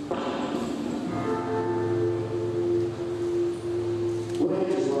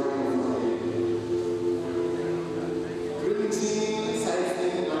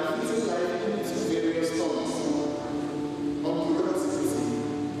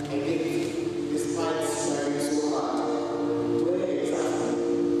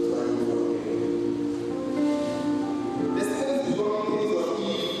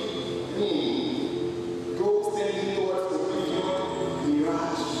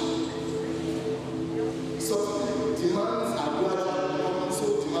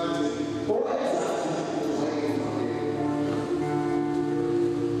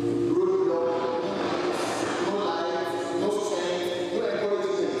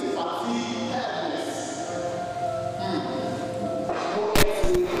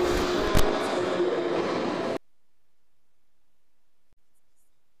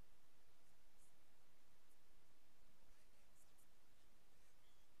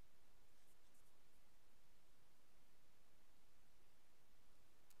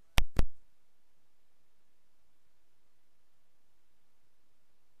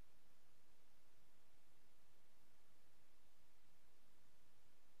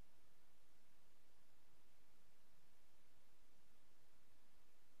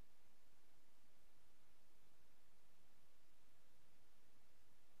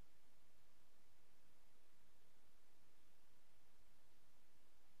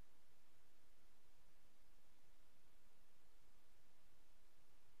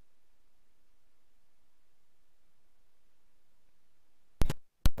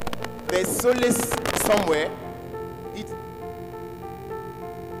 There's solace somewhere. It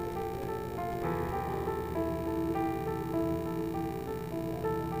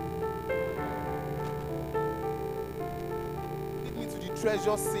lead me to the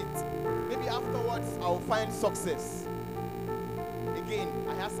treasure seat. Maybe afterwards I'll find success. Again,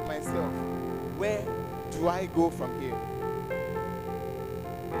 I ask myself, where do I go from here?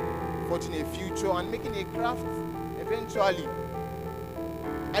 Forging a future and making a craft eventually.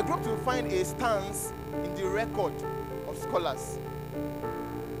 I grew up to find a stance in the record of scholars.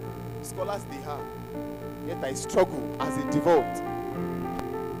 Scholars they are, yet I struggle as a devout.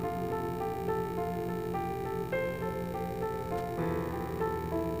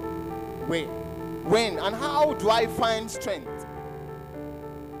 When and how do I find strength?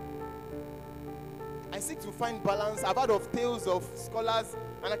 I seek to find balance. I've heard of tales of scholars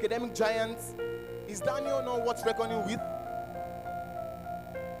and academic giants. Is Daniel not worth reckoning with?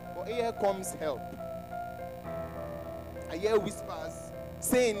 Here comes help. I hear whispers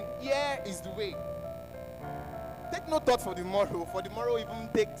saying, here is the way. Take no thought for tomorrow even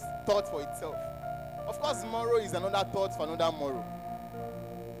takes thought for itself. Of course, tomorrow is another thought for another morrow.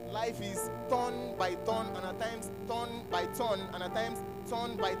 Life is turn by turn, and at times turn by turn, and at times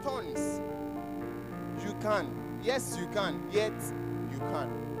turn by turns. You can. Yes, you can. Yet, you can.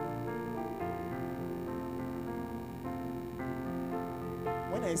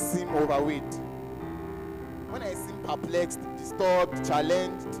 When I seem overweight, when I seem perplexed, disturbed,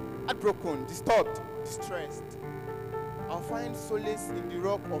 challenged, heartbroken, disturbed, distressed, I'll find solace in the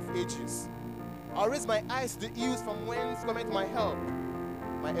rock of ages. I'll raise my eyes to the hills from whence cometh my help.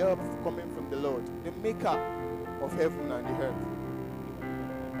 My help coming from the Lord, the maker of heaven and the earth.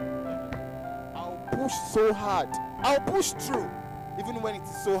 I'll push so hard. I'll push through, even when it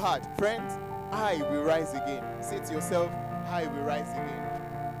is so hard. Friends, I will rise again. Say to yourself, I will rise again.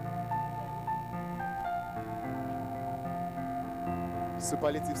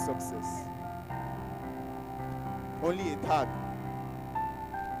 Superlative success. Only a tag.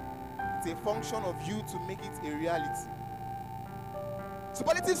 It's a function of you to make it a reality.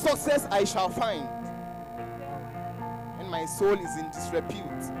 Superlative success I shall find. When my soul is in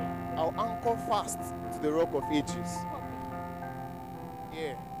disrepute, I'll anchor fast to the rock of ages.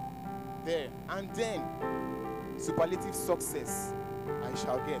 Here, there, and then superlative success I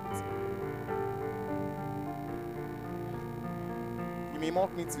shall get. You may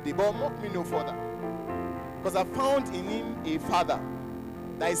mock me today, but mock me no further. Because I found in him a father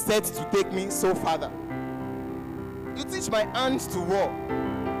that is set to take me so farther. You teach my hands to war,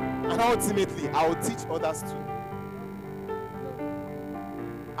 and ultimately I will teach others too.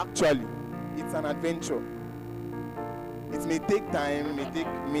 Actually, it's an adventure. It may take time, may take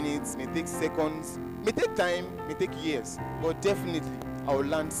minutes, may take seconds, may take time, may take years, but definitely I will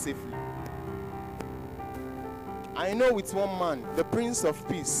land safely. I know it's one man, the Prince of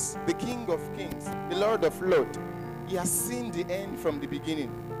Peace, the King of Kings, the Lord of Lords. He has seen the end from the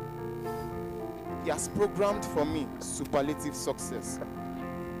beginning. He has programmed for me superlative success.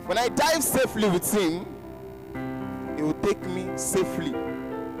 When I dive safely with him, he will take me safely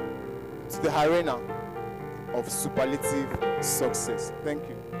to the arena of superlative success. Thank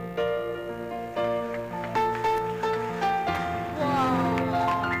you.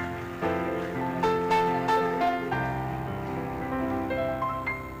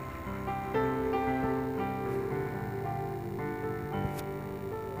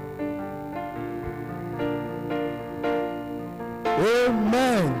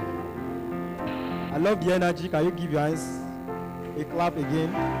 Amen. I love the energy. Can you give your hands a clap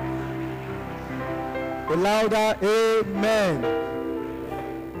again? A louder amen.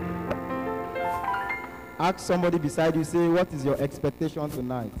 Ask somebody beside you, say, what is your expectation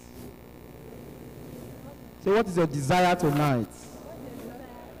tonight? Say, what is your desire tonight?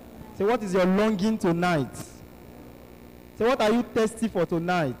 Say, what is your longing tonight? Say, what are you thirsty for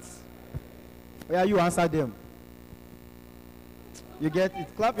tonight? Where you answer them? You get it?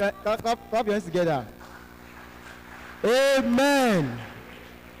 Clap your hands together. Amen.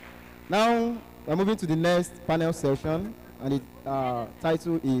 Now, we're moving to the next panel session, and the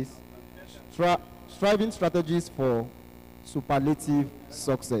title is Striving Strategies for Superlative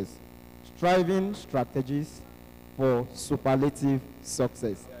Success. Striving Strategies for Superlative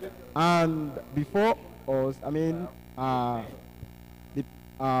Success. And before us, the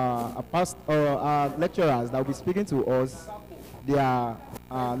lecturers that will be speaking to us, they are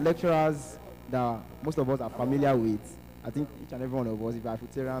lecturers that most of us are familiar with. I think each and every one of us, if you are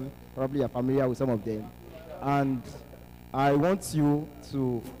Futerian, probably are familiar with some of them. And I want you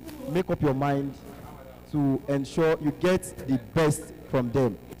to make up your mind to ensure you get the best from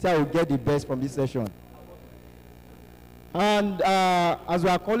them. Say, I will get the best from this session. And as we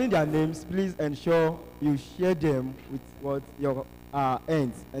are calling their names, please ensure you share them with what your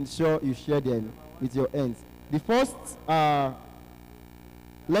ends. Ensure you share them with your ends. The first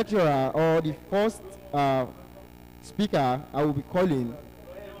lecturer or the first speaker I will be calling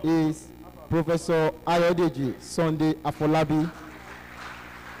is Professor Ayodeji Sunday Afolabi.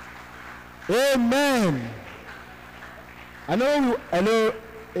 Amen. Hello,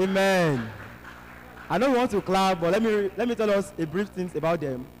 amen. I know we want to clap, but let me tell us a brief things about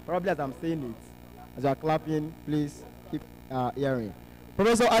them. Probably as I'm saying it, as you are clapping, please keep hearing.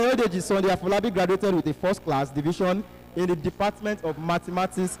 Professor Ayodeji Sunday Afolabi graduated with a first class division in the Department of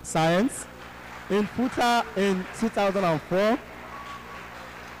Mathematics Science in FUTA in 2004.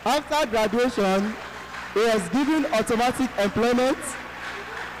 After graduation, he was given automatic employment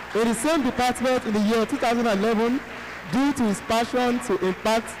in the same department in the year 2011 due to his passion to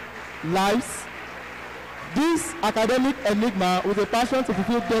impact lives. This academic enigma with a passion to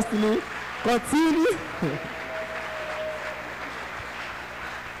fulfill destiny continue.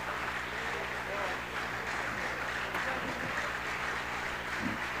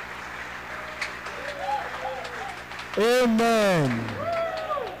 Amen.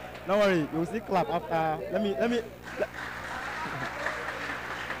 Don't worry, you will see clap after.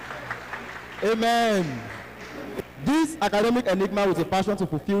 Amen. This academic enigma with a passion to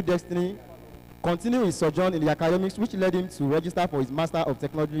fulfill destiny continued his sojourn in the academics, which led him to register for his Master of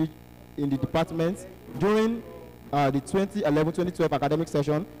Technology in the department during the 2011-2012 academic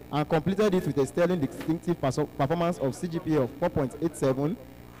session and completed it with a sterling distinctive performance of CGPA of 4.87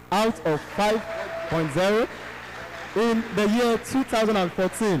 out of 5.0 in the year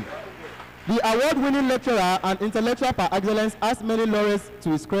 2014. The award-winning lecturer and intellectual par excellence has many laurels to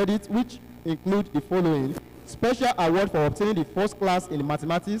his credit, which include the following: special award for obtaining the first class in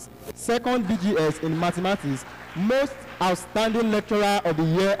mathematics, second BGS in mathematics, most outstanding lecturer of the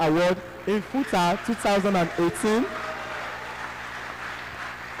year award in FUTA 2018.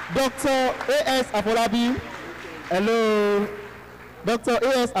 Dr. A.S. Afolabi, hello. Dr.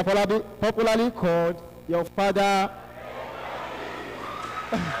 A.S. Afolabi, popularly called your father.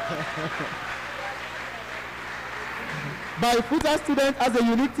 By FUTA student has a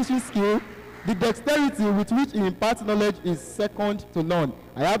unique teaching skill. The dexterity with which he imparts knowledge is second to none.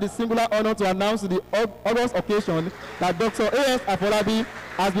 I have the singular honor to announce to the August occasion that Dr. A.S. Afolabi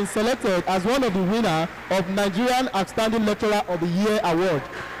has been selected as one of the winners of Nigerian Outstanding Lecturer of the Year Award.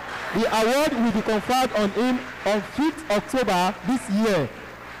 The award will be conferred on him on 5th October this year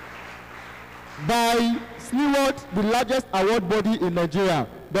by SNIWOD, the largest award body in Nigeria.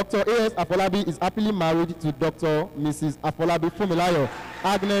 Dr. A.S. Afolabi is happily married to Dr. Mrs. Afolabi Fumilayo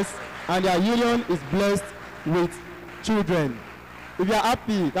Agnes, and their union is blessed with children. If you are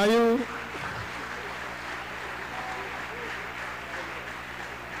happy, can you?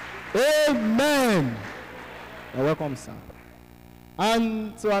 Amen. You're welcome, sir.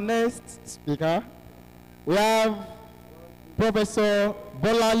 And to our next speaker, we have Professor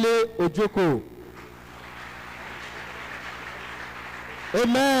Bolale Ojoko.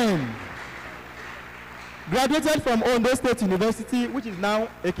 Amen. Graduated from Ondo State University, which is now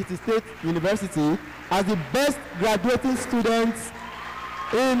Ekiti State University, as the best graduating student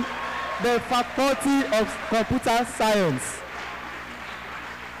in the Faculty of Computer Science.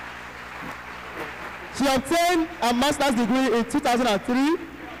 She obtained a master's degree in 2003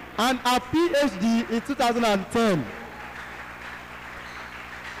 and a PhD in 2010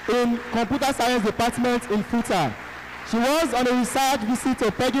 in Computer Science Department in FUTA. She was on a research visit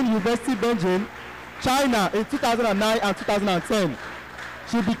to Peking University, Beijing, China in 2009 and 2010.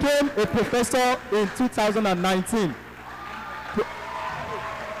 She became a professor in 2019.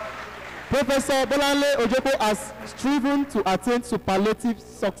 Professor Bolale Ojoko has striven to attain superlative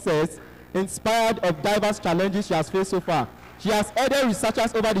success inspired of diverse challenges she has faced so far. She has aided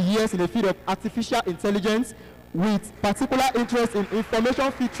researchers over the years in the field of artificial intelligence with particular interest in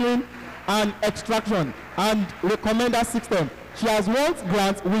information filtering and extraction and recommender system. She has won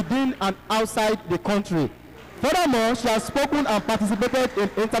grants within and outside the country. Furthermore, she has spoken and participated in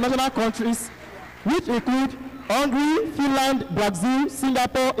international countries which include Hungary, Finland, Brazil,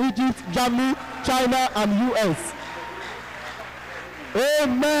 Singapore, Egypt, Germany, China, and US.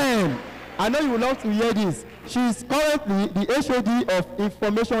 Amen. I know you would love to hear this. She is currently the HOD of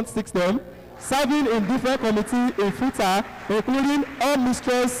Information System, serving in different committees in FUTA, including All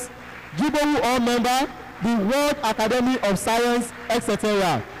Mistress, Jibowu All Member, the World Academy of Science,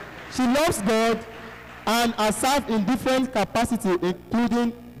 etc. She loves God and has served in different capacities,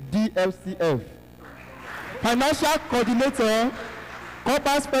 including DLCF. Financial Coordinator,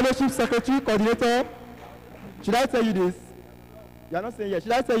 Corpus Fellowship Secretary Coordinator. Should I tell you this? You are not saying yes.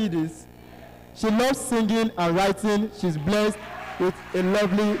 Should I tell you this? She loves singing and writing. She's blessed with a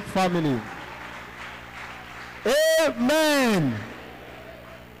lovely family. Amen.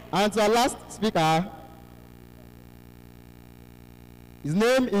 And to our last speaker, his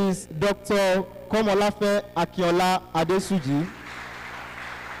name is Dr. Komolafe Akiola Adesuji.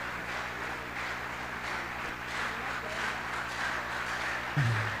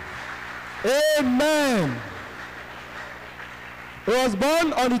 Amen. He was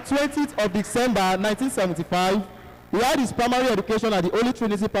born on the 20th of December 1975. He had his primary education at the Holy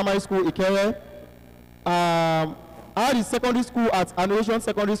Trinity Primary School, Ikere. Had his secondary school at Annihilation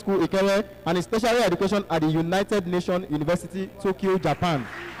Secondary School, Ikere, and his tertiary education at the United Nations University, Tokyo, Japan.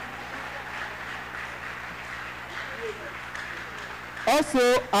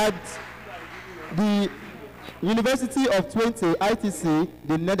 Also at the University of Twente, ITC,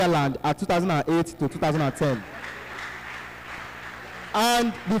 the Netherlands, at 2008 to 2010.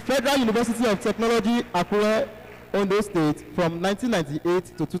 And the Federal University of Technology, Akure, Ondo State, from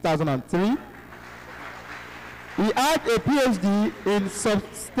 1998 to 2003. He had a PhD in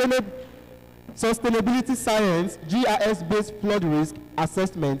sustainability science, GIS-based flood risk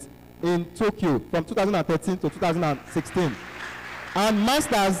assessment in Tokyo from 2013 to 2016. And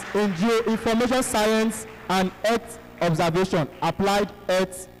masters in geoinformation science and earth observation, applied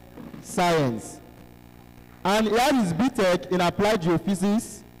earth science. And he had his BTech in applied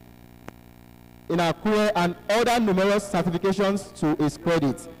geophysics. in Akure, and other numerous certifications to his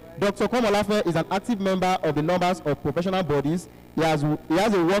credit. Dr. Komolafe is an active member of the numbers of professional bodies. He has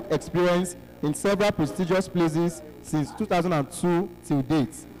a work experience in several prestigious places since 2002 till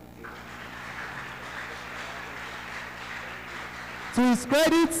date. To his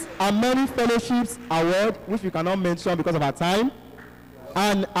credit are many fellowships, awards, which we cannot mention because of our time,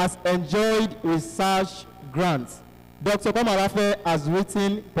 and has enjoyed research grants. Dr. Komalafe has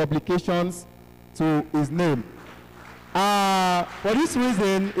written publications to his name. For this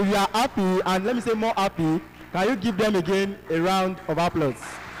reason, if you are happy, and let me say more happy, can you give them again a round of applause?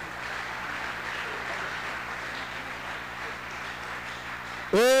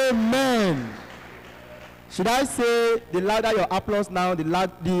 Amen. Should I say the louder your applause now,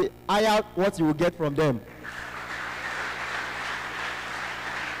 the higher what you will get from them?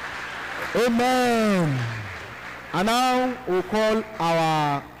 Amen. And now we'll call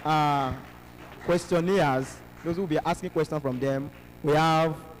our questionnaires, those who will be asking questions from them. We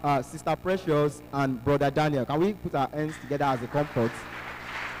have Sister Precious and Brother Daniel. Can we put our hands together as a comfort?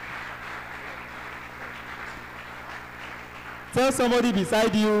 Tell somebody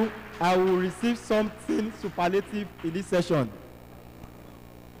beside you, I will receive something superlative in this session.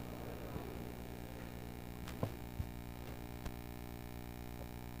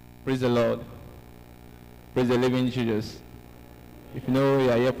 Praise the Lord. Praise the living Jesus. If you know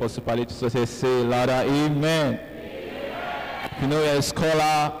you are here for superlative success, say louder, amen. If you know you're a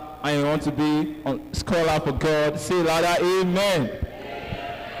scholar and you want to be a scholar for God, say louder, amen.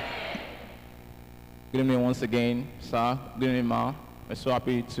 Good evening once again, sir. Good evening, ma. We're so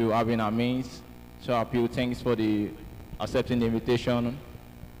happy to have you in our midst. So happy. Thanks for accepting the invitation.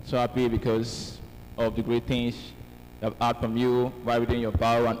 So happy because of the great things I've heard from you while within your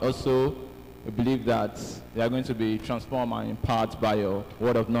power, and also we believe that they are going to be transformed and imparted by your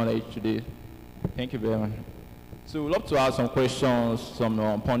word of knowledge today. Thank you very much. So we'd love to ask some questions,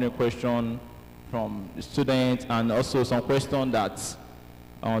 some pondering questions from the students, and also some questions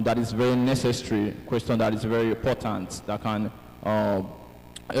that is very necessary, question that is very important, that can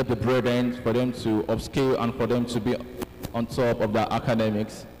help the brethren for them to upskill and for them to be on top of their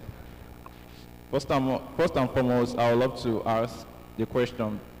academics. First and foremost, I would love to ask the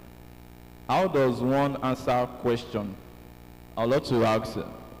question, how does one answer question? I would love to ask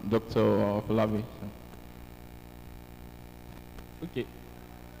Dr. Falabi. Okay,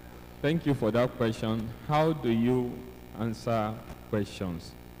 thank you for that question. How do you answer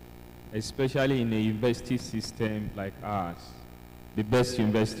questions, especially in a university system like ours, the best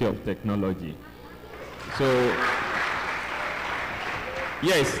university of technology? So,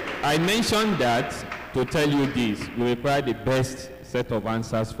 yes, I mentioned that to tell you this, we require the best set of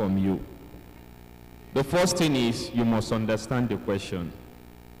answers from you. The first thing is you must understand the question.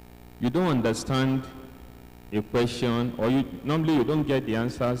 You don't understand a question, or normally you don't get the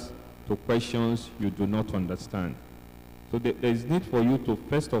answers to questions you do not understand. So there is need for you to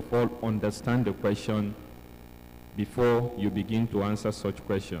first of all understand the question before you begin to answer such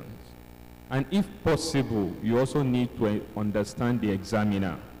questions. And if possible, you also need to understand the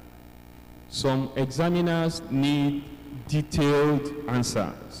examiner. Some examiners need detailed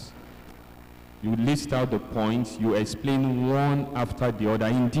answers. You list out the points, you explain one after the other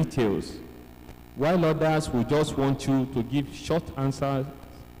in details, while others will just want you to give short answers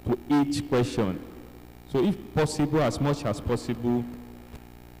to each question. So if possible, as much as possible,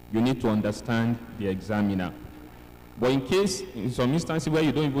 you need to understand the examiner. But in case, in some instances where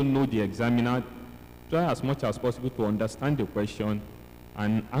you don't even know the examiner, try as much as possible to understand the question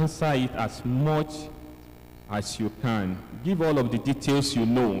and answer it as much as you can. Give all of the details you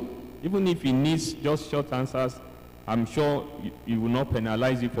know. Even if it needs just short answers, I'm sure you will not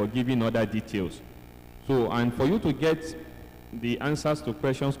penalize you for giving other details. So, and for you to get the answers to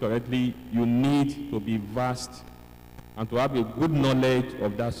questions correctly, you need to be vast and to have a good knowledge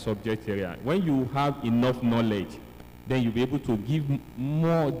of that subject area. When you have enough knowledge, then you'll be able to give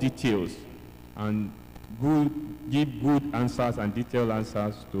more details and give good answers and detailed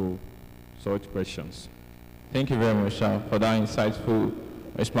answers to such questions. Thank you very much, sir, for that insightful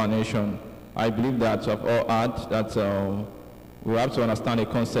explanation. I believe that of all art, that we have to understand the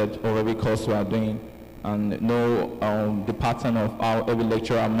concept of every course we are doing and know the pattern of how every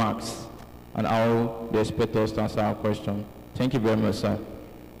lecturer marks and how they expect us to answer our question. Thank you very much, sir.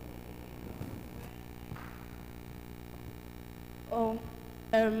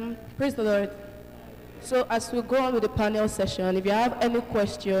 Praise the Lord. So as we go on with the panel session, if you have any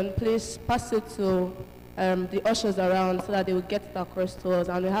question, please pass it to the ushers around so that they will get it across to us,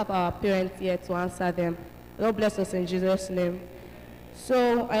 and we have our parents here to answer them. Lord bless us in Jesus' name.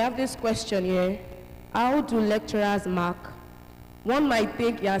 So I have this question here. How do lecturers mark? One might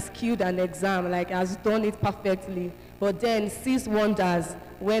think he has killed an exam, like he has done it perfectly, but then sees wonders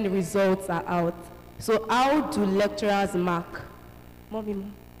when the results are out. So how do lecturers mark? Mommy.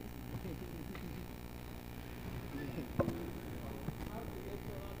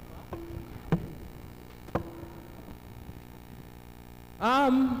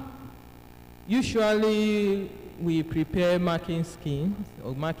 Usually we prepare marking schemes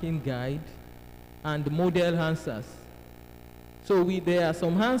or marking guide and model answers. So there are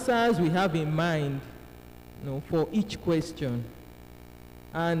some answers we have in mind, for each question.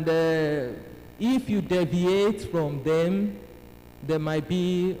 And if you deviate from them, that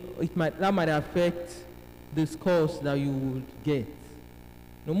might affect the scores that you would get.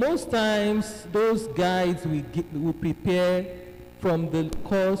 Most times, those guides we prepare from the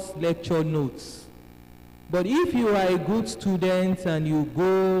course lecture notes. But if you are a good student and you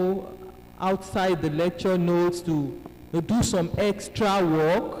go outside the lecture notes to do some extra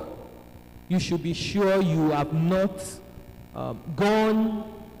work, you should be sure you have not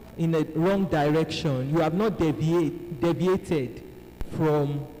gone in a wrong direction. You have not deviated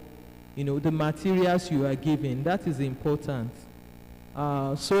from the materials you are given. That is important.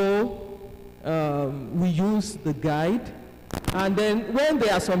 So we use the guide. And then when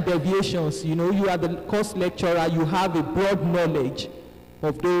there are some deviations, you are the course lecturer, you have a broad knowledge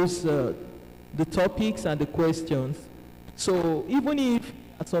of those, the topics and the questions. So even if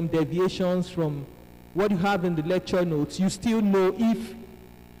some deviations from what you have in the lecture notes, you still know if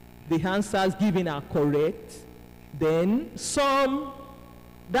the answers given are correct. Then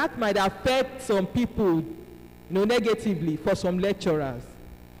that might affect some people, negatively for some lecturers.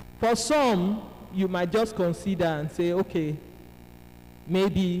 For some, you might just consider and say, okay,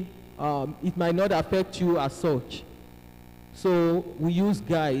 maybe it might not affect you as such. So we use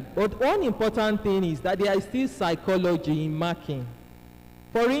guide. But one important thing is that there is still psychology in marking.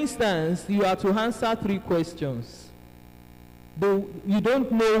 For instance, you are to answer 3 questions. But you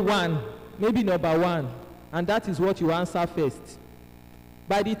don't know one, maybe number 1, and that is what you answer first.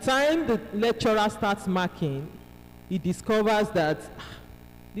 By the time the lecturer starts marking, he discovers that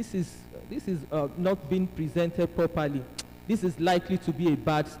this is not being presented properly. This is likely to be a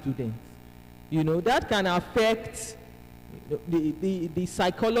bad student. That can affect the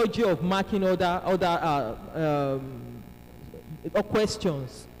psychology of marking other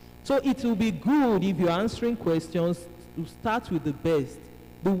questions. So it will be good if you're answering questions to start with the best,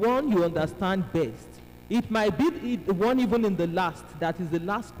 the one you understand best. It might be the one even in the last, that is the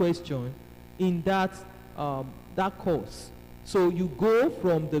last question in that course. So you go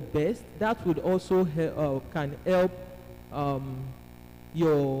from the best. That would also can help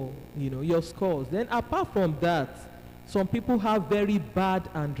your scores. Then apart from that, some people have very bad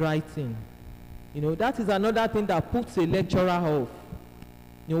handwriting. That is another thing that puts a lecturer off.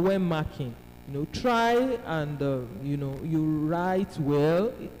 When marking, try and you write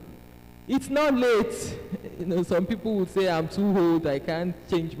well. It's not late. Some people would say I'm too old, I can't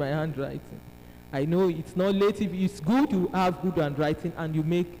change my handwriting. I know it's not late. If it's good, you have good handwriting and you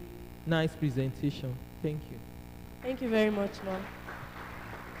make nice presentation. Thank you. Thank you very much, ma'am.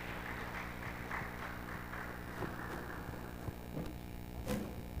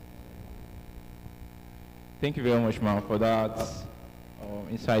 Thank you very much, ma'am, for that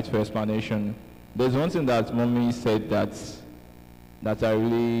insightful explanation. There's one thing that Mommy said that I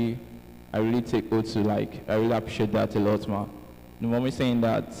really take oath to, I really appreciate that a lot, ma'am. The Mommy saying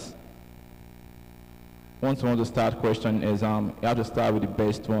that once you want to start question exam, you have to start with the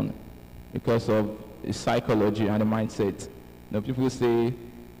best one because of the psychology and the mindset. People say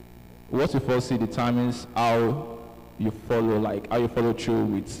what you foresee determines how you follow, how you follow through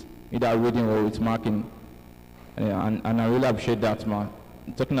with either reading or with marking. And I really appreciate that, man.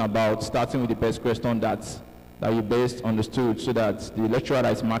 I'm talking about starting with the best question that you best understood, so that the lecturer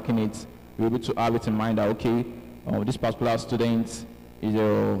that is marking it will be able to have it in mind that, okay, this particular student is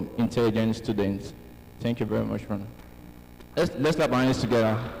an intelligent student. Thank you very much, man. Let's clap our hands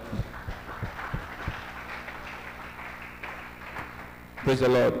together. Praise the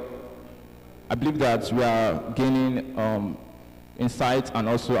Lord. I believe that we are gaining insight, and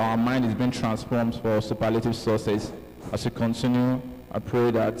also our mind is being transformed for superlative sources. As we continue, I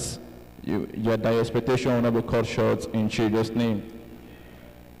pray that your expectation will not be cut short in Jesus' name.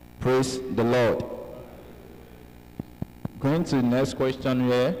 Praise the Lord. Going to the next question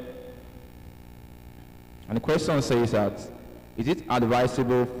here. And the question says that, is it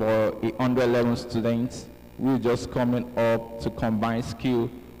advisable for a 111 student who is just coming up to combine skill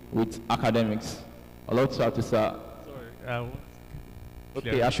with academics? Hello, sir. Sorry,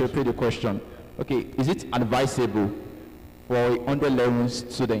 Okay, I should repeat the question. Okay, is it advisable for a 100-level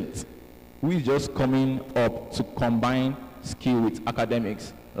student who is just coming up to combine skill with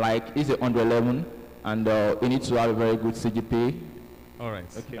academics, like he's a 111 and he needs to have a very good CGPA? All right.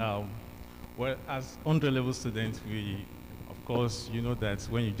 Okay. Well, as 100-level students, of course, you know that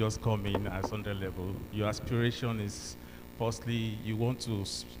when you just come in as 100-level, your aspiration is, firstly, you want to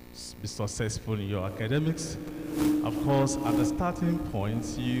be successful in your academics. Of course, at the starting point,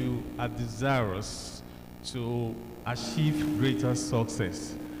 you are desirous to achieve greater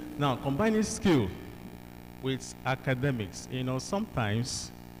success. Now, combining skill with academics, you know,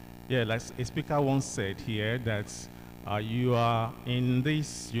 sometimes, yeah, like a speaker once said here, that you are in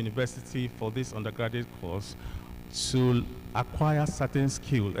this university for this undergraduate course to acquire certain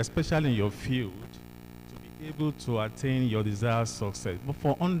skills, especially in your field, to be able to attain your desired success. But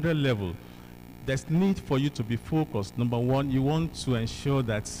for 100 level, there's need for you to be focused. Number one, you want to ensure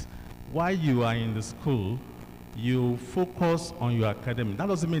that while you are in the school, you focus on your academic. That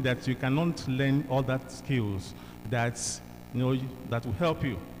doesn't mean that you cannot learn other skills that, you know, that will help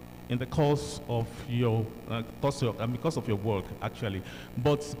you in the course of your because of your work, actually.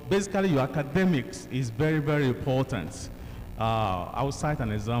 But basically, your academics is very, very important. I'll cite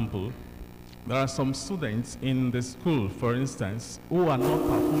an example. There are some students in the school, for instance, who are not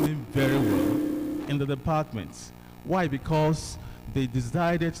performing very well in the department. Why? Because they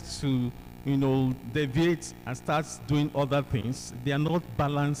decided to, you know, deviate and start doing other things. They are not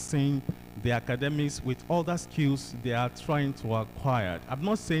balancing the academics with other skills they are trying to acquire. I'm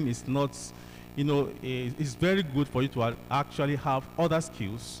not saying it's not, you know, it's very good for you to actually have other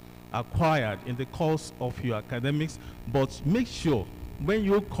skills acquired in the course of your academics, but make sure when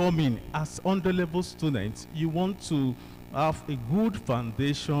you come in as underlevel students, you want to have a good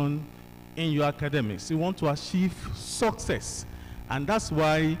foundation in your academics. You want to achieve success, and that's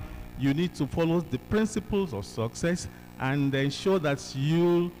why you need to follow the principles of success and ensure that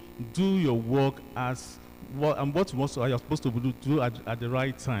you do your work as what you're supposed to do at the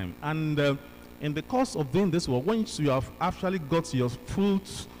right time. And in the course of doing this work, once you have actually got your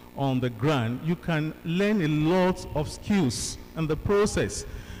foot on the ground, you can learn a lot of skills in the process,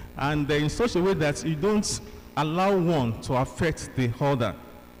 and in such a way that you don't allow one to affect the other.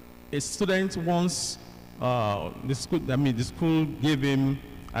 A student once, the school gave him,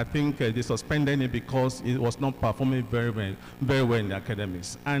 I think they suspended him because he was not performing very well in the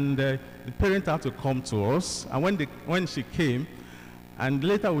academics. And the parent had to come to us, and when she came, and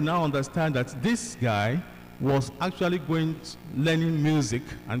later we now understand that this guy was actually learning music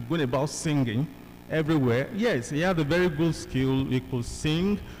and going about singing everywhere. Yes, he had a very good skill. He could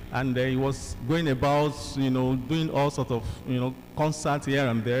sing, and he was going about, you know, doing all sorts of, you know, concerts here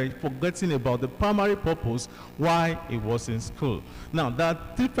and there, forgetting about the primary purpose why he was in school. Now, there are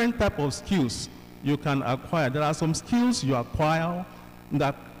different types of skills you can acquire. There are some skills you acquire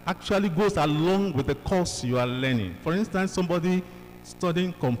that actually goes along with the course you are learning. For instance, somebody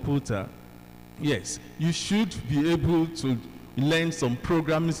studying computer, yes, you should be able to learn some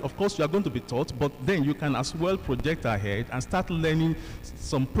programming. Of course, you are going to be taught, but then you can as well project ahead and start learning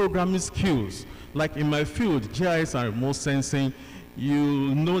some programming skills. Like in my field, GIS and remote sensing,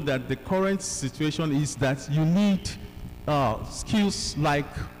 you know that the current situation is that you need skills like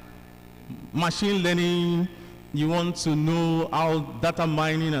machine learning. You want to know how data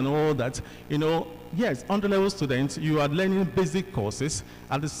mining and all that. You know, yes, underlevel students, you are learning basic courses.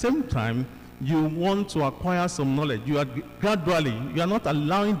 At the same time, you want to acquire some knowledge. You are gradually, you are not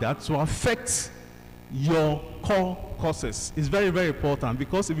allowing that to affect your core courses. It's very, very important,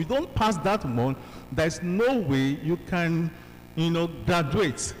 because if you don't pass that one, there's no way you can, you know,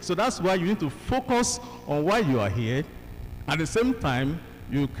 graduate. So that's why you need to focus on why you are here. At the same time,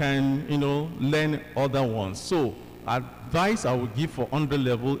 you can, you know, learn other ones. So advice I would give for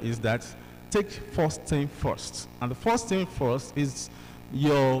underlevel is that take first thing first. And the first thing first is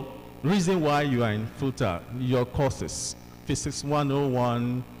your reason why you are in FUTA, your courses. Physics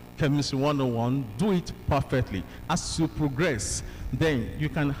 101, Chemistry 101, do it perfectly. As you progress, then you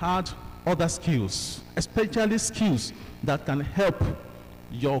can add other skills, especially skills that can help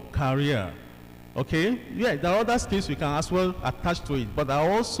your career. Okay? Yeah, there are other skills you can as well attach to it, but there are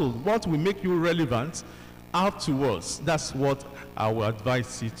also what will make you relevant afterwards. That's what I will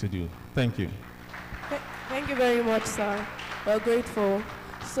advise you to do. Thank you. Thank you very much, sir. We're grateful.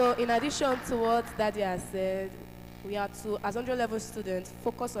 So in addition to what Daddy has said, we are to, as 100-level students,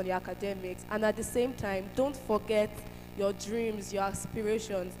 focus on your academics, and at the same time, don't forget your dreams, your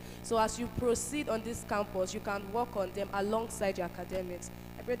aspirations. So as you proceed on this campus, you can work on them alongside your academics.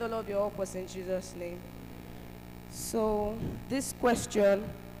 I pray the Lord be all of us in Jesus' name. So this question,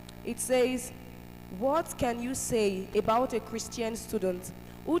 it says, what can you say about a Christian student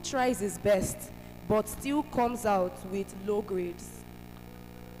who tries his best but still comes out with low grades?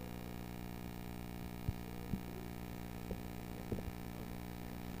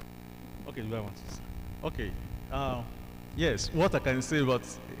 Okay, do I want to say? Okay. Yes, what I can say about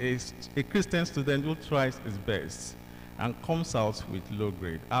a Christian student who tries his best and comes out with low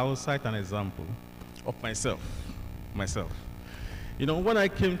grade. I will cite an example of myself. You know, when I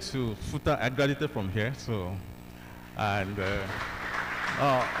came to FUTA, I graduated from here, so, and,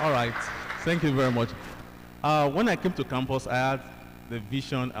 all right, thank you very much. When I came to campus, I had the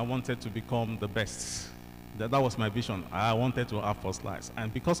vision I wanted to become the best. That was my vision. I wanted to have first class,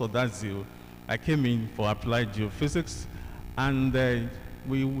 and because of that zeal, I came in for applied geophysics, and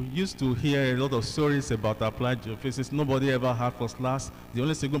we used to hear a lot of stories about applied geophysics. Nobody ever had first class. The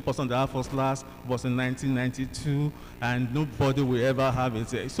only single person that had first class was in 1992, and nobody will ever have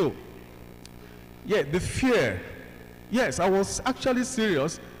it. So, yeah, the fear. Yes, I was actually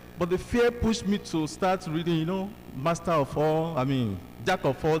serious, but the fear pushed me to start reading, you know, jack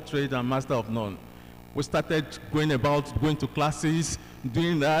of all trades and master of none. We started going to classes,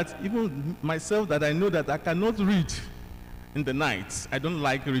 doing that. Even myself, that I know that I cannot read in the night. I don't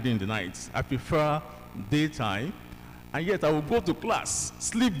like reading in the night. I prefer daytime. And yet I will go to class,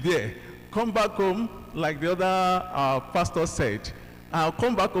 sleep there, come back home, like the other pastor said. I'll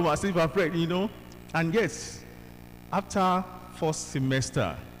come back home as if I've read, you know. And yes, after first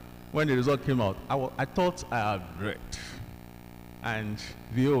semester, when the result came out, I thought I had read. And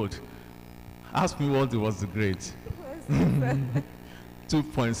behold, ask me what was the grade.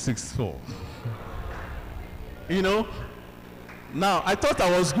 2.64. You know, now I thought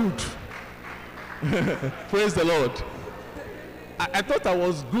I was good. Praise the Lord. I thought I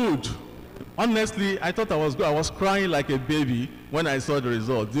was good. Honestly, I thought I was good. I was crying like a baby when I saw the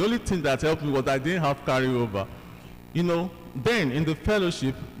result. The only thing that helped me was I didn't have carryover. You know, then in the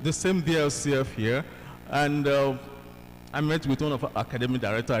fellowship, the same DLCF here, and I met with one of our academic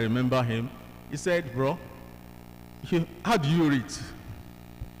director. I remember him. He said, bro, how do you read?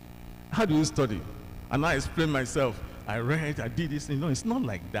 How do you study? And I explained myself. I read, I did this. You know, it's not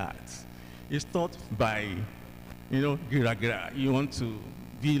like that. It's not by, you know, gira. You want to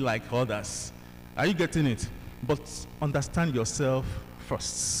be like others. Are you getting it? But understand yourself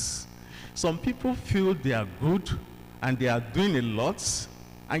first. Some people feel they are good and they are doing a lot,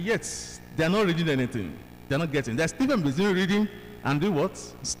 and yet they are not reading anything. They are not getting. There's difference between reading and doing what?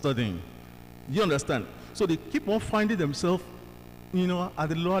 Studying. You understand? So they keep on finding themselves, you know, at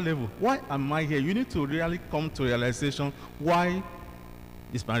the lower level. Why am I here? You need to really come to realization, why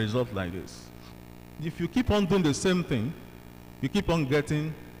is my result like this? If you keep on doing the same thing, you keep on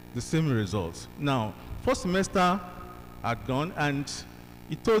getting the same results. Now, first semester had gone, and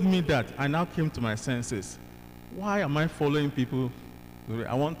he told me that I now came to my senses. Why am I following people?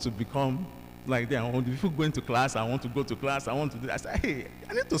 I want to become like them. If you go into class, I want to go to class, I want to do that. I said, hey,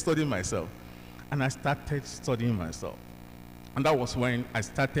 I need to study myself. And I started studying myself. And that was when I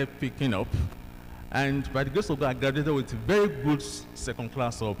started picking up. And by the grace of God, I graduated with a very good second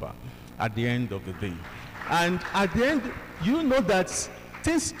class upper at the end of the day. And at the end, you know that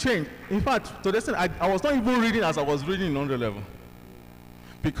things change. In fact, to the extent I was not even reading as I was reading in 100 level.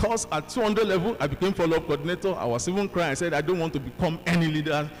 Because at 200 level, I became follow-up coordinator. I was even crying. I said, I don't want to become any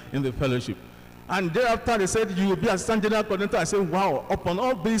leader in the fellowship. And thereafter, they said, you will be assistant general coordinator. I said, wow, upon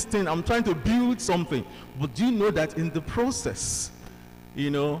all these things, I'm trying to build something. But do you know that in the process, you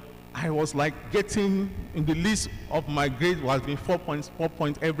know, I was like getting in the list of my grade was being 4 points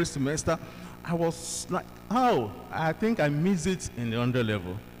every semester. I was like, oh, I think I missed it in the 100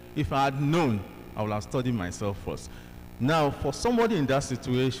 level. If I had known, I would have studied myself first. Now, for somebody in that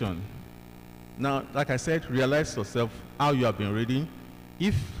situation, now, like I said, realize yourself how you have been reading.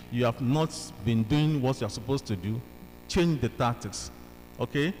 If you have not been doing what you're supposed to do, change the tactics,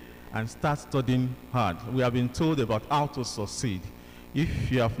 okay? And start studying hard. We have been told about how to succeed.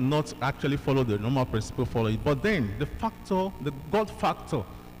 If you have not actually followed the normal principle, follow it. But then, the factor, the God factor,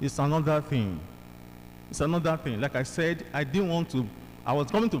 is another thing. It's another thing. Like I said, I didn't want to, I was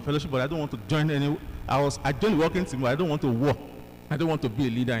coming to fellowship, but I don't want to join any, I joined the working team, but I don't want to work. I don't want to be a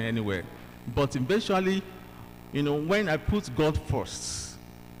leader anywhere. But eventually, you know, when I put God first,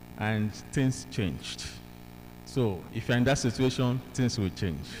 and things changed. So if you're in that situation, things will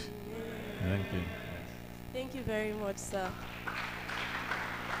change. Thank you. Thank you very much, sir.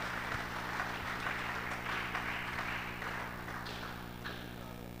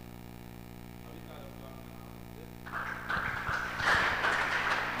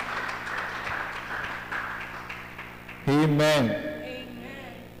 Amen.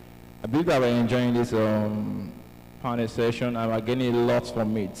 I believe that we're enjoying this panel session and we're getting a lot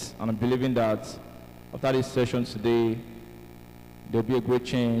from it. And I'm believing that after this session today, there'll be a great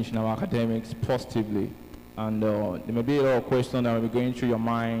change in our academics positively. And there may be a lot of questions that will be going through your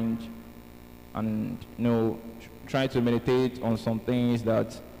mind and, trying to meditate on some things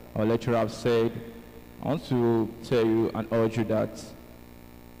that our lecturer have said. I want to tell you and urge you that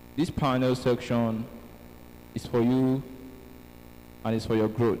this panel section is for you and it's for your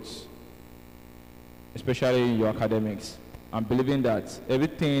growth, especially in your academics. I'm believing that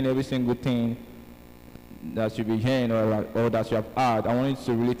every single thing that you'll be hearing or that you have heard, I want you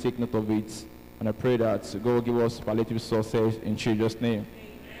to really take note of it. And I pray that God will give us superlative success in Jesus' name.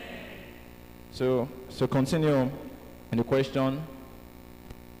 So continue in the question.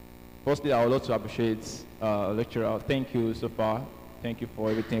 Firstly, I would love to appreciate lecturer. Thank you so far. Thank you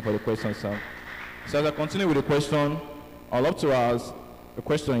for everything, for the questions. So as I continue with the question, I'd love to ask a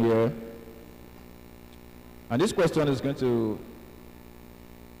question here. And this question is going to,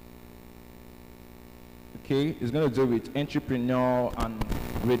 it's going to do with entrepreneur and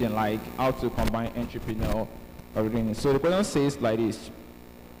reading, like how to combine entrepreneur and reading. So the question says like this: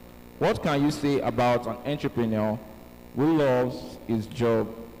 what can you say about an entrepreneur who loves his job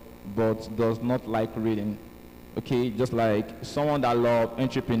but does not like reading? Okay, just like someone that loves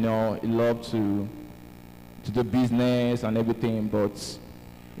entrepreneur, he loves to do business and everything, but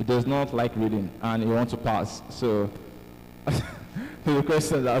he does not like reading and he wants to pass. So the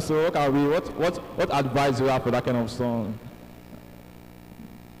question is, so what advice do you have for that kind of song?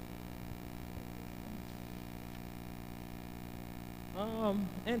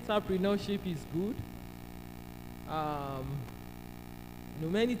 Entrepreneurship is good.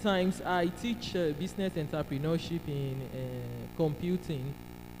 Many times I teach business entrepreneurship in computing,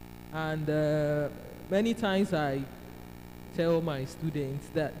 and many times I tell my students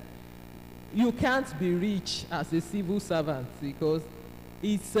that you can't be rich as a civil servant because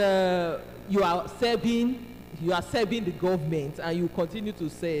it's you are serving the government and you continue to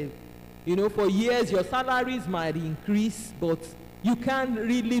serve. For years your salaries might increase, but you can't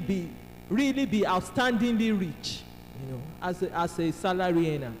really be outstandingly rich, as a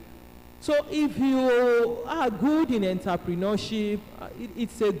salary earner. So if you are good in entrepreneurship,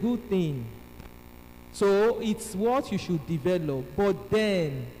 it's a good thing. So it's what you should develop. But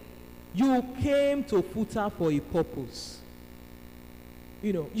then you came to FUTA for a purpose.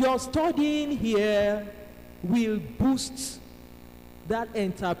 Your studying here will boost that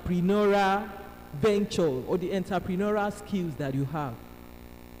entrepreneurial venture or the entrepreneurial skills that you have.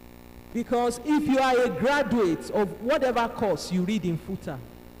 Because if you are a graduate of whatever course you read in FUTA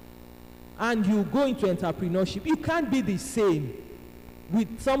and you go into entrepreneurship, you can't be the same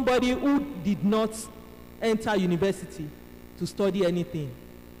with somebody who did not enter university to study anything.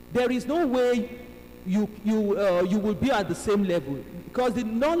 There is no way you will be at the same level, because the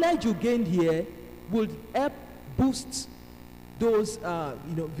knowledge you gained here will help boost those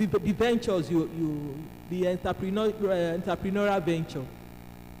the ventures the entrepreneurial venture.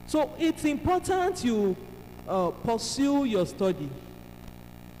 So it's important you pursue your study.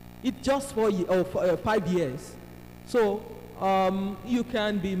 It's just for 5 years. So you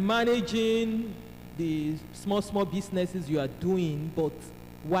can be managing the small businesses you are doing, but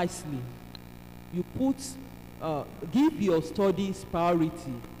wisely. You give your studies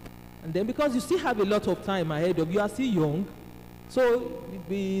priority. And then, because you still have a lot of time ahead of you, are still young. So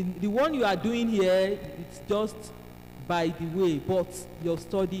the one you are doing here, it's just by the way, but your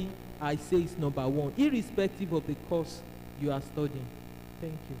study, I say, is number one, irrespective of the course you are studying.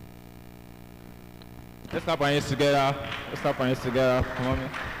 Thank you. Let's clap our hands together. Let's clap our hands together. Come on, man.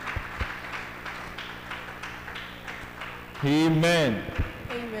 Amen.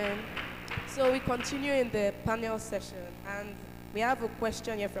 Amen. So we continue in the panel session, and we have a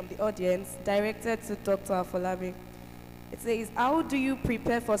question here from the audience directed to Dr. Afolabi. It says, how do you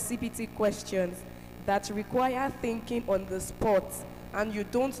prepare for CPT questions that require thinking on the spot and you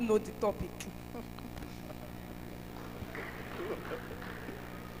don't know the topic?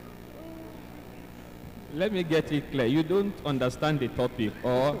 Let me get it clear. You don't understand the topic,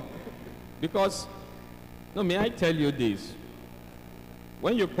 or because, no, may I tell you this?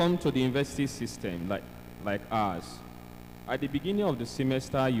 When you come to the university system, like ours, at the beginning of the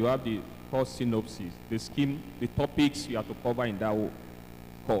semester, you have the course synopsis, the scheme, the topics you have to cover in that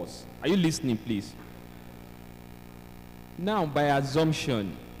course. Are you listening, please? Now, by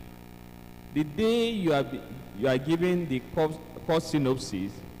assumption, the day you are given the course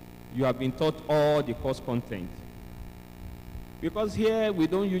synopsis, you have been taught all the course content. Because here we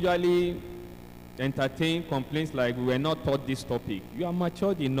don't usually entertain complaints like we were not taught this topic. You are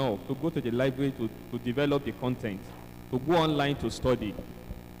matured enough to go to the library to develop the content, to go online to study.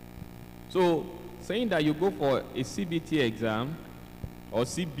 So saying that you go for a CBT exam or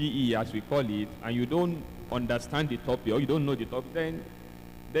CBE as we call it, and you don't understand the topic or you don't know the topic, then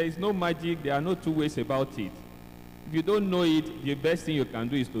there is no magic, there are no two ways about it. If you don't know it, the best thing you can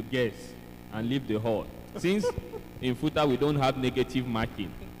do is to guess and leave the hall. Since in FUTA we don't have negative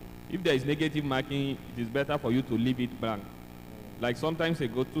marking, if there is negative marking, it is better for you to leave it blank. Like sometimes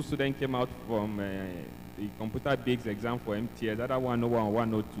ago, 2 students came out from the computer-based exam for MTS, either 101 or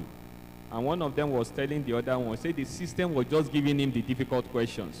 102. And one of them was telling the other one, say the system was just giving him the difficult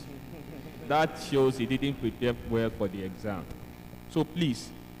questions. That shows he didn't prepare well for the exam. So please,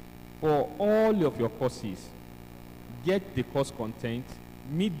 for all of your courses, get the course content,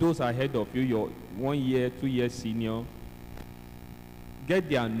 meet those ahead of you, your 1 year, 2 years senior, get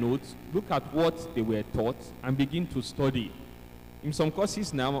their notes, look at what they were taught, and begin to study. In some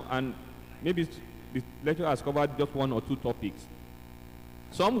courses now, and maybe the lecturer has covered just 1 or 2 topics.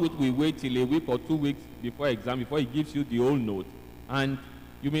 Some will wait till a week or 2 weeks before exam, before he gives you the whole note. And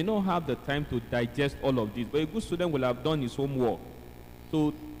you may not have the time to digest all of this, but a good student will have done his homework.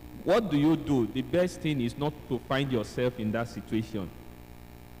 So what do? The best thing is not to find yourself in that situation.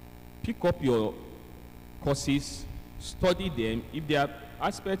 Pick up your courses, study them. If there are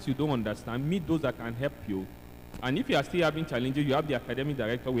aspects you don't understand, meet those that can help you. And if you are still having challenges, you have the academic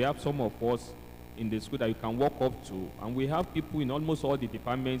director. We have some of us in the school that you can walk up to. And we have people in almost all the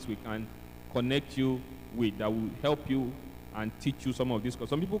departments we can connect you with that will help you and teach you some of this. Because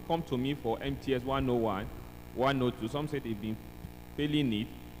some people come to me for MTS 101, 102. Some say they've been failing it.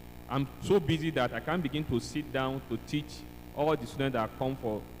 I'm so busy that I can't begin to sit down to teach all the students that come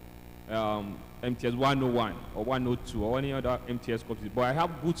for MTS 101 or 102 or any other MTS courses. But I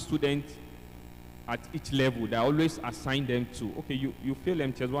have good students at each level that I always assign them to. Okay, you failed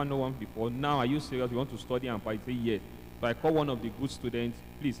MTS 101 before. Now, are you serious? You want to study? And I say, yes. So I call one of the good students,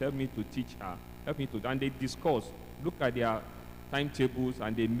 please help me to teach her. Help me to, and they discuss, look at their timetables,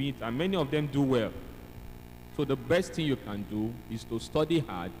 and they meet, and many of them do well. So the best thing you can do is to study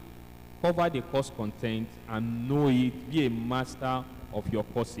hard, cover the course content, and know it, be a master of your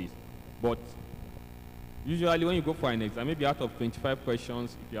courses. But usually when you go for an exam, maybe out of 25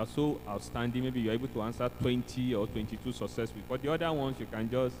 questions, if you are so outstanding, maybe you're able to answer 20 or 22 successfully. But the other ones, you can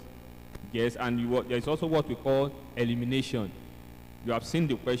just guess. And there's also what we call elimination. You have seen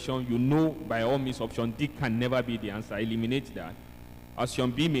the question, you know by all means option D can never be the answer. Eliminate that.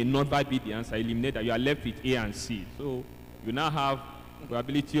 Option B may never be the answer. Eliminate that. You are left with A and C. So you now have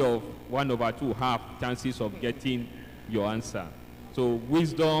probability of 1/2 half chances of getting your answer. So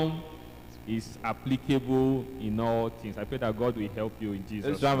wisdom is applicable in all things. I pray that God will help you in Jesus'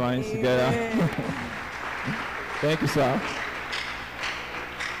 name. Let's join our hands together. Thank you, sir.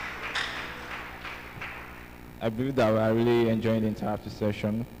 I believe that we are really enjoying the entire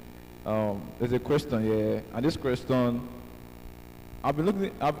session. There's a question here, and this question, I've been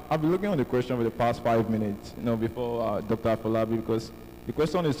looking at the question for the past 5 minutes, before Dr. Afolabi, because the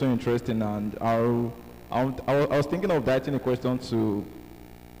question is so interesting, and I was thinking of directing a question to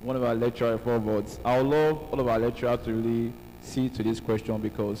one of our lecturers before, but I would love all of our lecturers to really see to this question,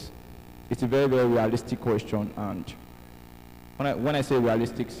 because it's a very, very realistic question. And when I say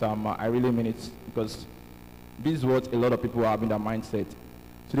realistic, Sam, I really mean it, because this is what a lot of people have in their mindset.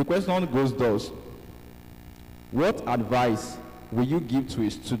 So the question goes thus: what advice will you give to a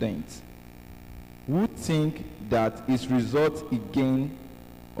student who think that his results he gained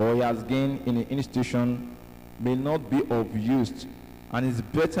or he has gained in an institution may not be of use, and it's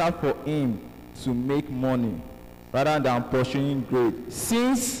better for him to make money rather than pursuing grade,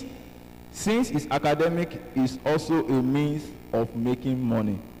 since his academic is also a means of making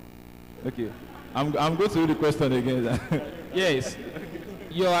money? Okay, I'm going to read the question again. Yes,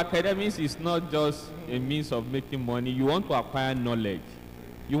 your academics is not just a means of making money. You want to acquire knowledge.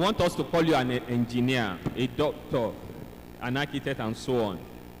 You want us to call you an engineer, a doctor, an architect, and so on.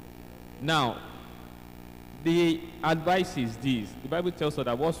 Now, the advice is this. The Bible tells us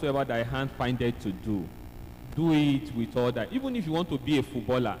that whatsoever thy hand findeth to do, do it with all that. Even if you want to be a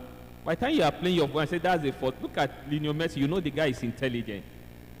footballer, by the time you are playing your ball and say that's a fault, look at Lionel Messi, you know the guy is intelligent.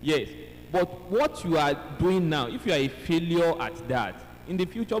 Yes, but what you are doing now, if you are a failure at that, in the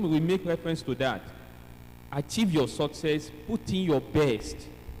future we will make reference to that. Achieve your success, put in your best.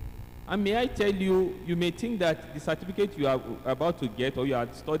 And may I tell you, you may think that the certificate you are about to get or you are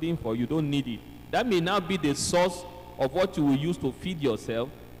studying for, you don't need it. That may now be the source of what you will use to feed yourself,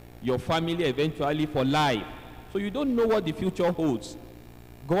 your family eventually for life. So you don't know what the future holds.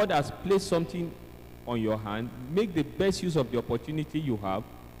 God has placed something on your hand. Make the best use of the opportunity you have.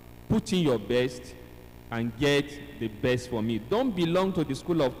 Put in your best and get the best from it. Don't belong to the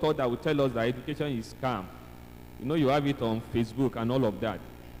school of thought that will tell us that education is scam. You know, you have it on Facebook and all of that.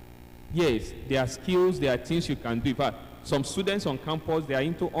 Yes, there are skills, there are things you can do. In fact, some students on campus, they are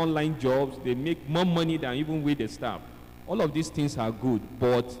into online jobs. They make more money than even with the staff. All of these things are good,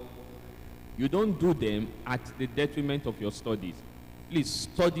 but you don't do them at the detriment of your studies. Please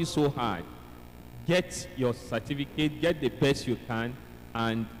study so hard. Get your certificate, get the best you can,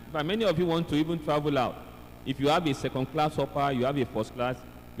 and but many of you want to even travel out. If you have a second-class upper, you have a first class,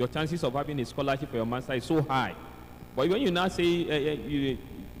 your chances of having a scholarship for your master is so high. But when you now say,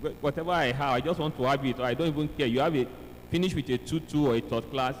 whatever I have, I just want to have it, or I don't even care, you have a finish with a 2-2 or a third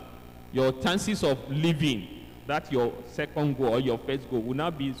class, your chances of living, that's your second goal or your first goal, will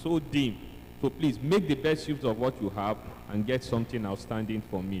now be so dim. So please make the best use of what you have and get something outstanding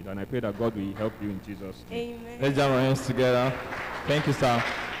from it. And I pray that God will help you in Jesus' name. Amen. Let's jam our hands together. Thank you, sir.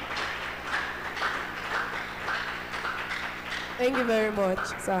 Thank you very much,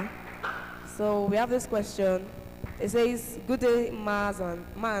 sir. So we have this question. It says, good day,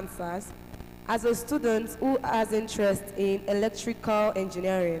 man, sirs. As a student who has interest in electrical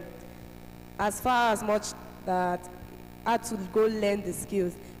engineering, as far as much that I had to go learn the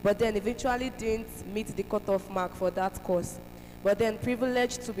skills, but then eventually didn't meet the cutoff mark for that course, but then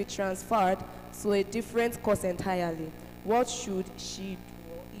privileged to be transferred to a different course entirely. What should she do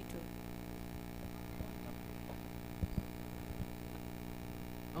or he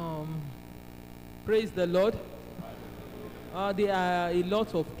do? Praise the Lord. There are a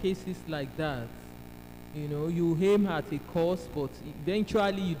lot of cases like that. You know, you aim at a course, but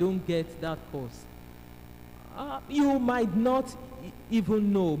eventually you don't get that course. You might not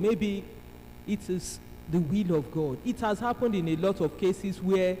even know. Maybe it is the will of God. It has happened in a lot of cases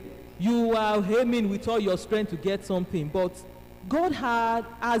where you are aiming with all your strength to get something, but God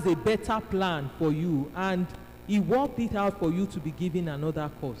has a better plan for you, and He worked it out for you to be given another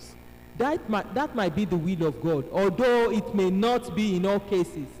course. That might be the will of God, although it may not be in all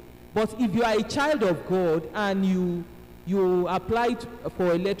cases. But if you are a child of God and you applied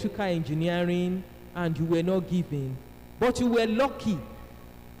for electrical engineering and you were not given, but you were lucky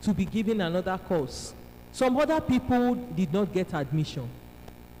to be given another course. Some other people did not get admission.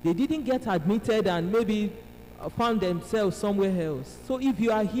 They didn't get admitted and maybe found themselves somewhere else. So if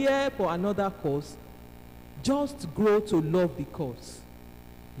you are here for another course, just grow to love the course.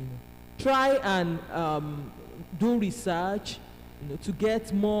 You know, try and do research, you know, to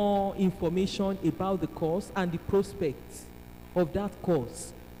get more information about the course and the prospects of that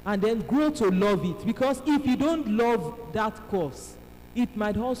course, and then grow to love it. Because if you don't love that course, it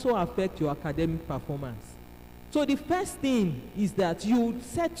might also affect your academic performance. So the first thing is that you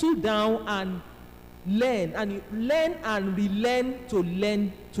settle down and learn, and you learn and relearn to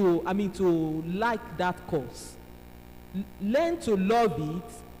like that course. Learn to love it,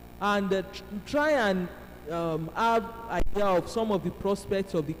 and try and have idea of some of the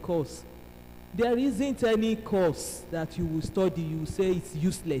prospects of the course. There isn't any course that you will study, you will say it's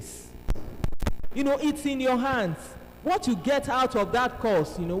useless. You know, it's in your hands. What you get out of that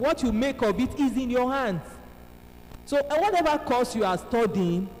course, you know, what you make of it is in your hands. So whatever course you are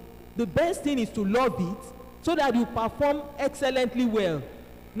studying, the best thing is to love it so that you perform excellently well.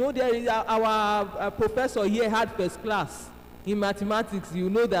 You know, there is our professor here had first class in mathematics. You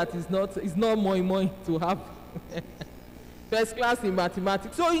know that it's not more to have first class in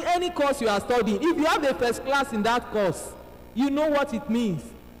mathematics. So in any course you are studying, if you have a first class in that course, you know what it means.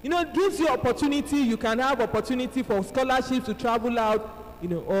 You know, it gives you opportunity. You can have opportunity for scholarships to travel out, you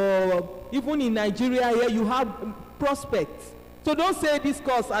know, or even in Nigeria here you have prospects. So don't say this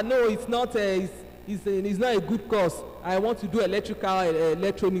course, I know it's not a good course. I want to do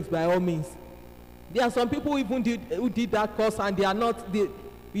electronics by all means. There are some people who did that course and they are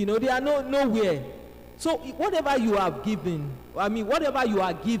nowhere. So whatever you have given, whatever you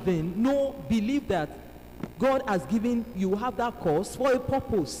are given, believe that God has given you, have that course for a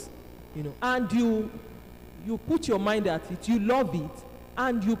purpose, you know, and you put your mind at it, you love it,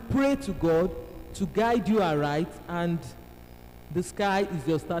 and you pray to God to guide you aright, and the sky is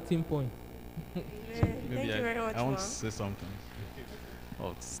your starting point. Maybe you very much, I want to say something.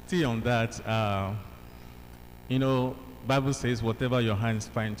 Oh, still on that, you know, Bible says whatever your hands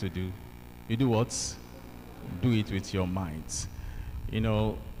find to do, you do what? Do it with your mind. You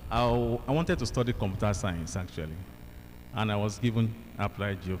know, I wanted to study computer science actually, and I was given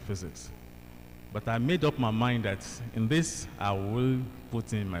applied geophysics. But I made up my mind that in this I will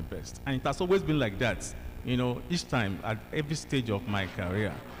put in my best. And it has always been like that. you know, each time at every stage of my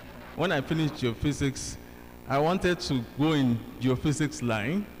career. When I finished geophysics, I wanted to go in geophysics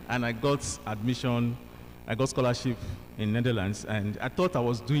line, and I got admission, I got scholarship in Netherlands, and I thought I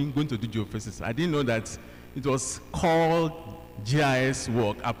was going to do geophysics. I didn't know that it was called GIS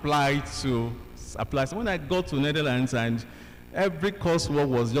work applied to. So when I got to Netherlands, and every coursework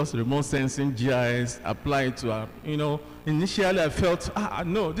was just remote sensing GIS applied to, you know, initially I felt,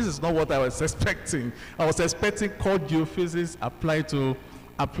 no, this is not what I was expecting. I was expecting core geophysics applied to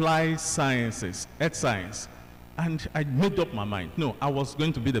applied sciences, earth science. And I made up my mind, no, I was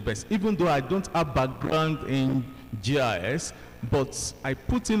going to be the best. Even though I don't have background in GIS, but I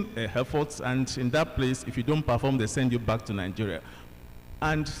put in effort, and in that place, if you don't perform, they send you back to Nigeria.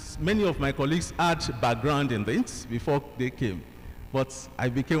 And many of my colleagues had background in this before they came, but I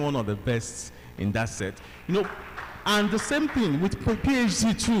became one of the best in that set. You know, and the same thing with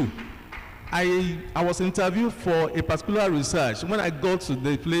PhD too. I was interviewed for a particular research. When I got to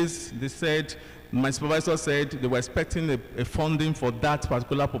the place, they said, my supervisor said they were expecting a funding for that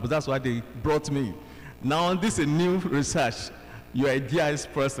particular purpose. That's why they brought me. Now this is a new research. You're a GIS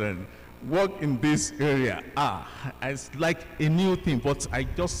person. Work in this area. It's like a new thing, but I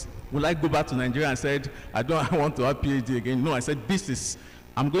just would like go back to Nigeria and said, I want to have PhD again. No, I said,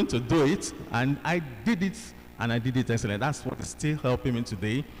 I'm going to do it, and I did it, and I did it excellent. That's what is still helping me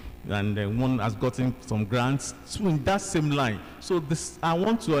today, and one has gotten some grants in that same line. So I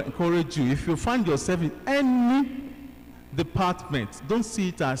want to encourage you, if you find yourself in any department, don't see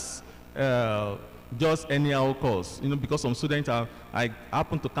it as just anyhow course, you know, because some students I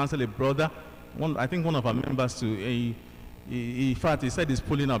happened to counsel a brother, I think one of our members too, in fact, he said he's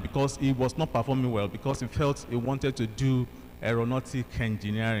pulling out because he was not performing well, because he felt he wanted to do aeronautic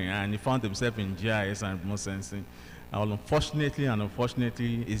engineering, and he found himself in GIS and remote sensing.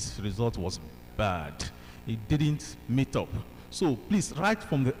 Unfortunately, his result was bad. He didn't meet up. So please, right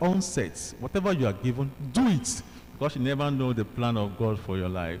from the onset, whatever you are given, do it, because you never know the plan of God for your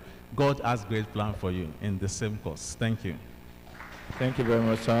life. God has great plan for you in the same course. Thank you. Thank you very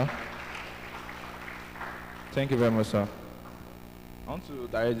much, sir. Thank you very much, sir. I want to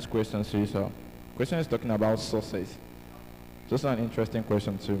direct this question to you, sir. The question is talking about success. Just an interesting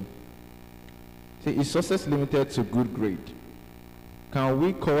question, too. See, is success limited to good grade? Can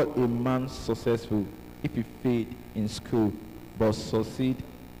we call a man successful if he failed in school but succeed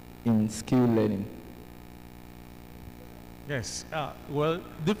in skill learning? Yes, well,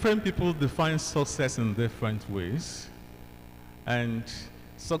 different people define success in different ways, and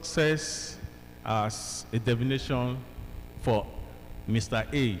success as a definition for Mr.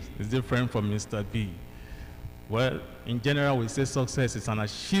 A is different from Mr. B. Well, in general, we say success is an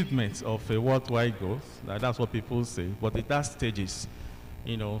achievement of a worldwide goal. That's what people say, but it has stages.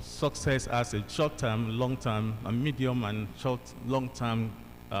 You know, success has a short-term, long-term, a medium and long-term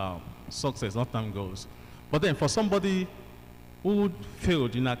success, long-term goals. But then for somebody who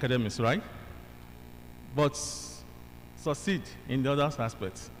failed in academics, right, but succeed in the other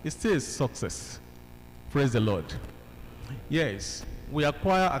aspects, it still is success. Praise the Lord. Yes, we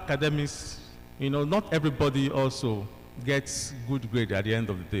acquire academics. You know, not everybody also gets good grade at the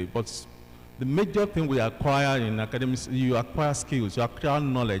end of the day, but the major thing we acquire in academics, you acquire skills, you acquire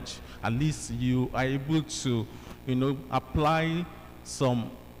knowledge. At least you are able to, you know, apply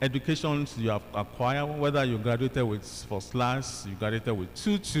some educations you have acquired, whether you graduated with first class, you graduated with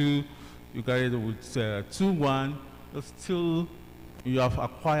 2.2, you graduated with 2.1, still you have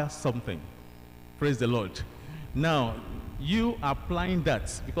acquired something. Praise the Lord. Now, you applying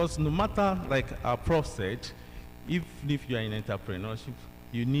that, because no matter, like our prof said, if you are in entrepreneurship,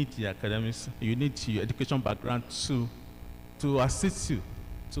 you need the academics, you need your education background to assist you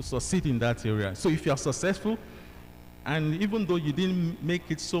to succeed in that area. So if you are successful, and even though you didn't make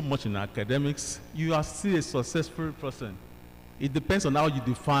it so much in academics, you are still a successful person. It depends on how you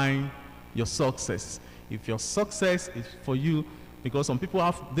define your success. If your success is for you, because some people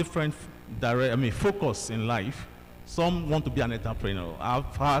have different focus in life. Some want to be an entrepreneur.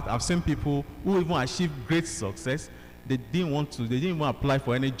 I've seen people who even achieved great success. They didn't even apply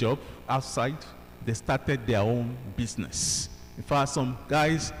for any job outside. They started their own business. In fact, some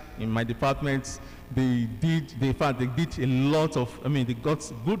guys in my department, they did a lot of, they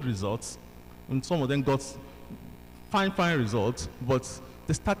got good results, and some of them got fine results, but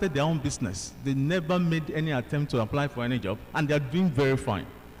they started their own business. They never made any attempt to apply for any job, and they are doing very fine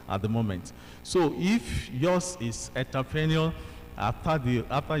at the moment. So if yours is entrepreneurial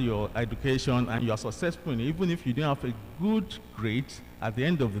after your education and you are successful, even if you don't have a good grade, at the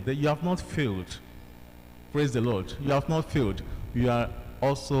end of the day, you have not failed. Praise the Lord. You have not failed. You are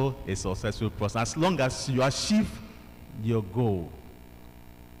also a successful person, as long as you achieve your goal.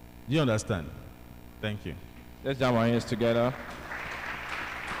 Do you understand? Thank you. Let's jam our hands together.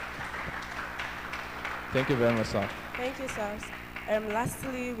 Thank you very much, sir. Thank you, sir.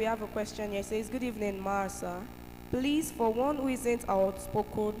 Lastly, we have a question here. It says, good evening, Marsa. Please, for one who isn't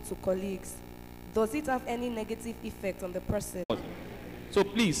outspoken to colleagues, does it have any negative effect on the person? So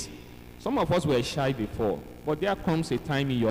please, some of us were shy before, but there comes a time in your